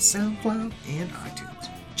on SoundCloud and iTunes.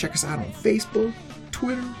 Check us out on Facebook,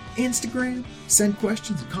 Twitter, Instagram. Send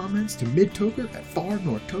questions and comments to midtoker at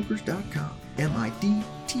farnorthtokers.com.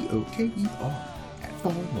 MIDTOKER at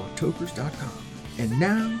farnorthtokers.com. And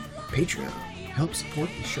now, Patreon. Help support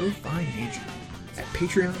the show Find Nature at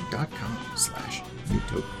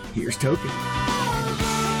patreon.com/midtoker. Here's Token.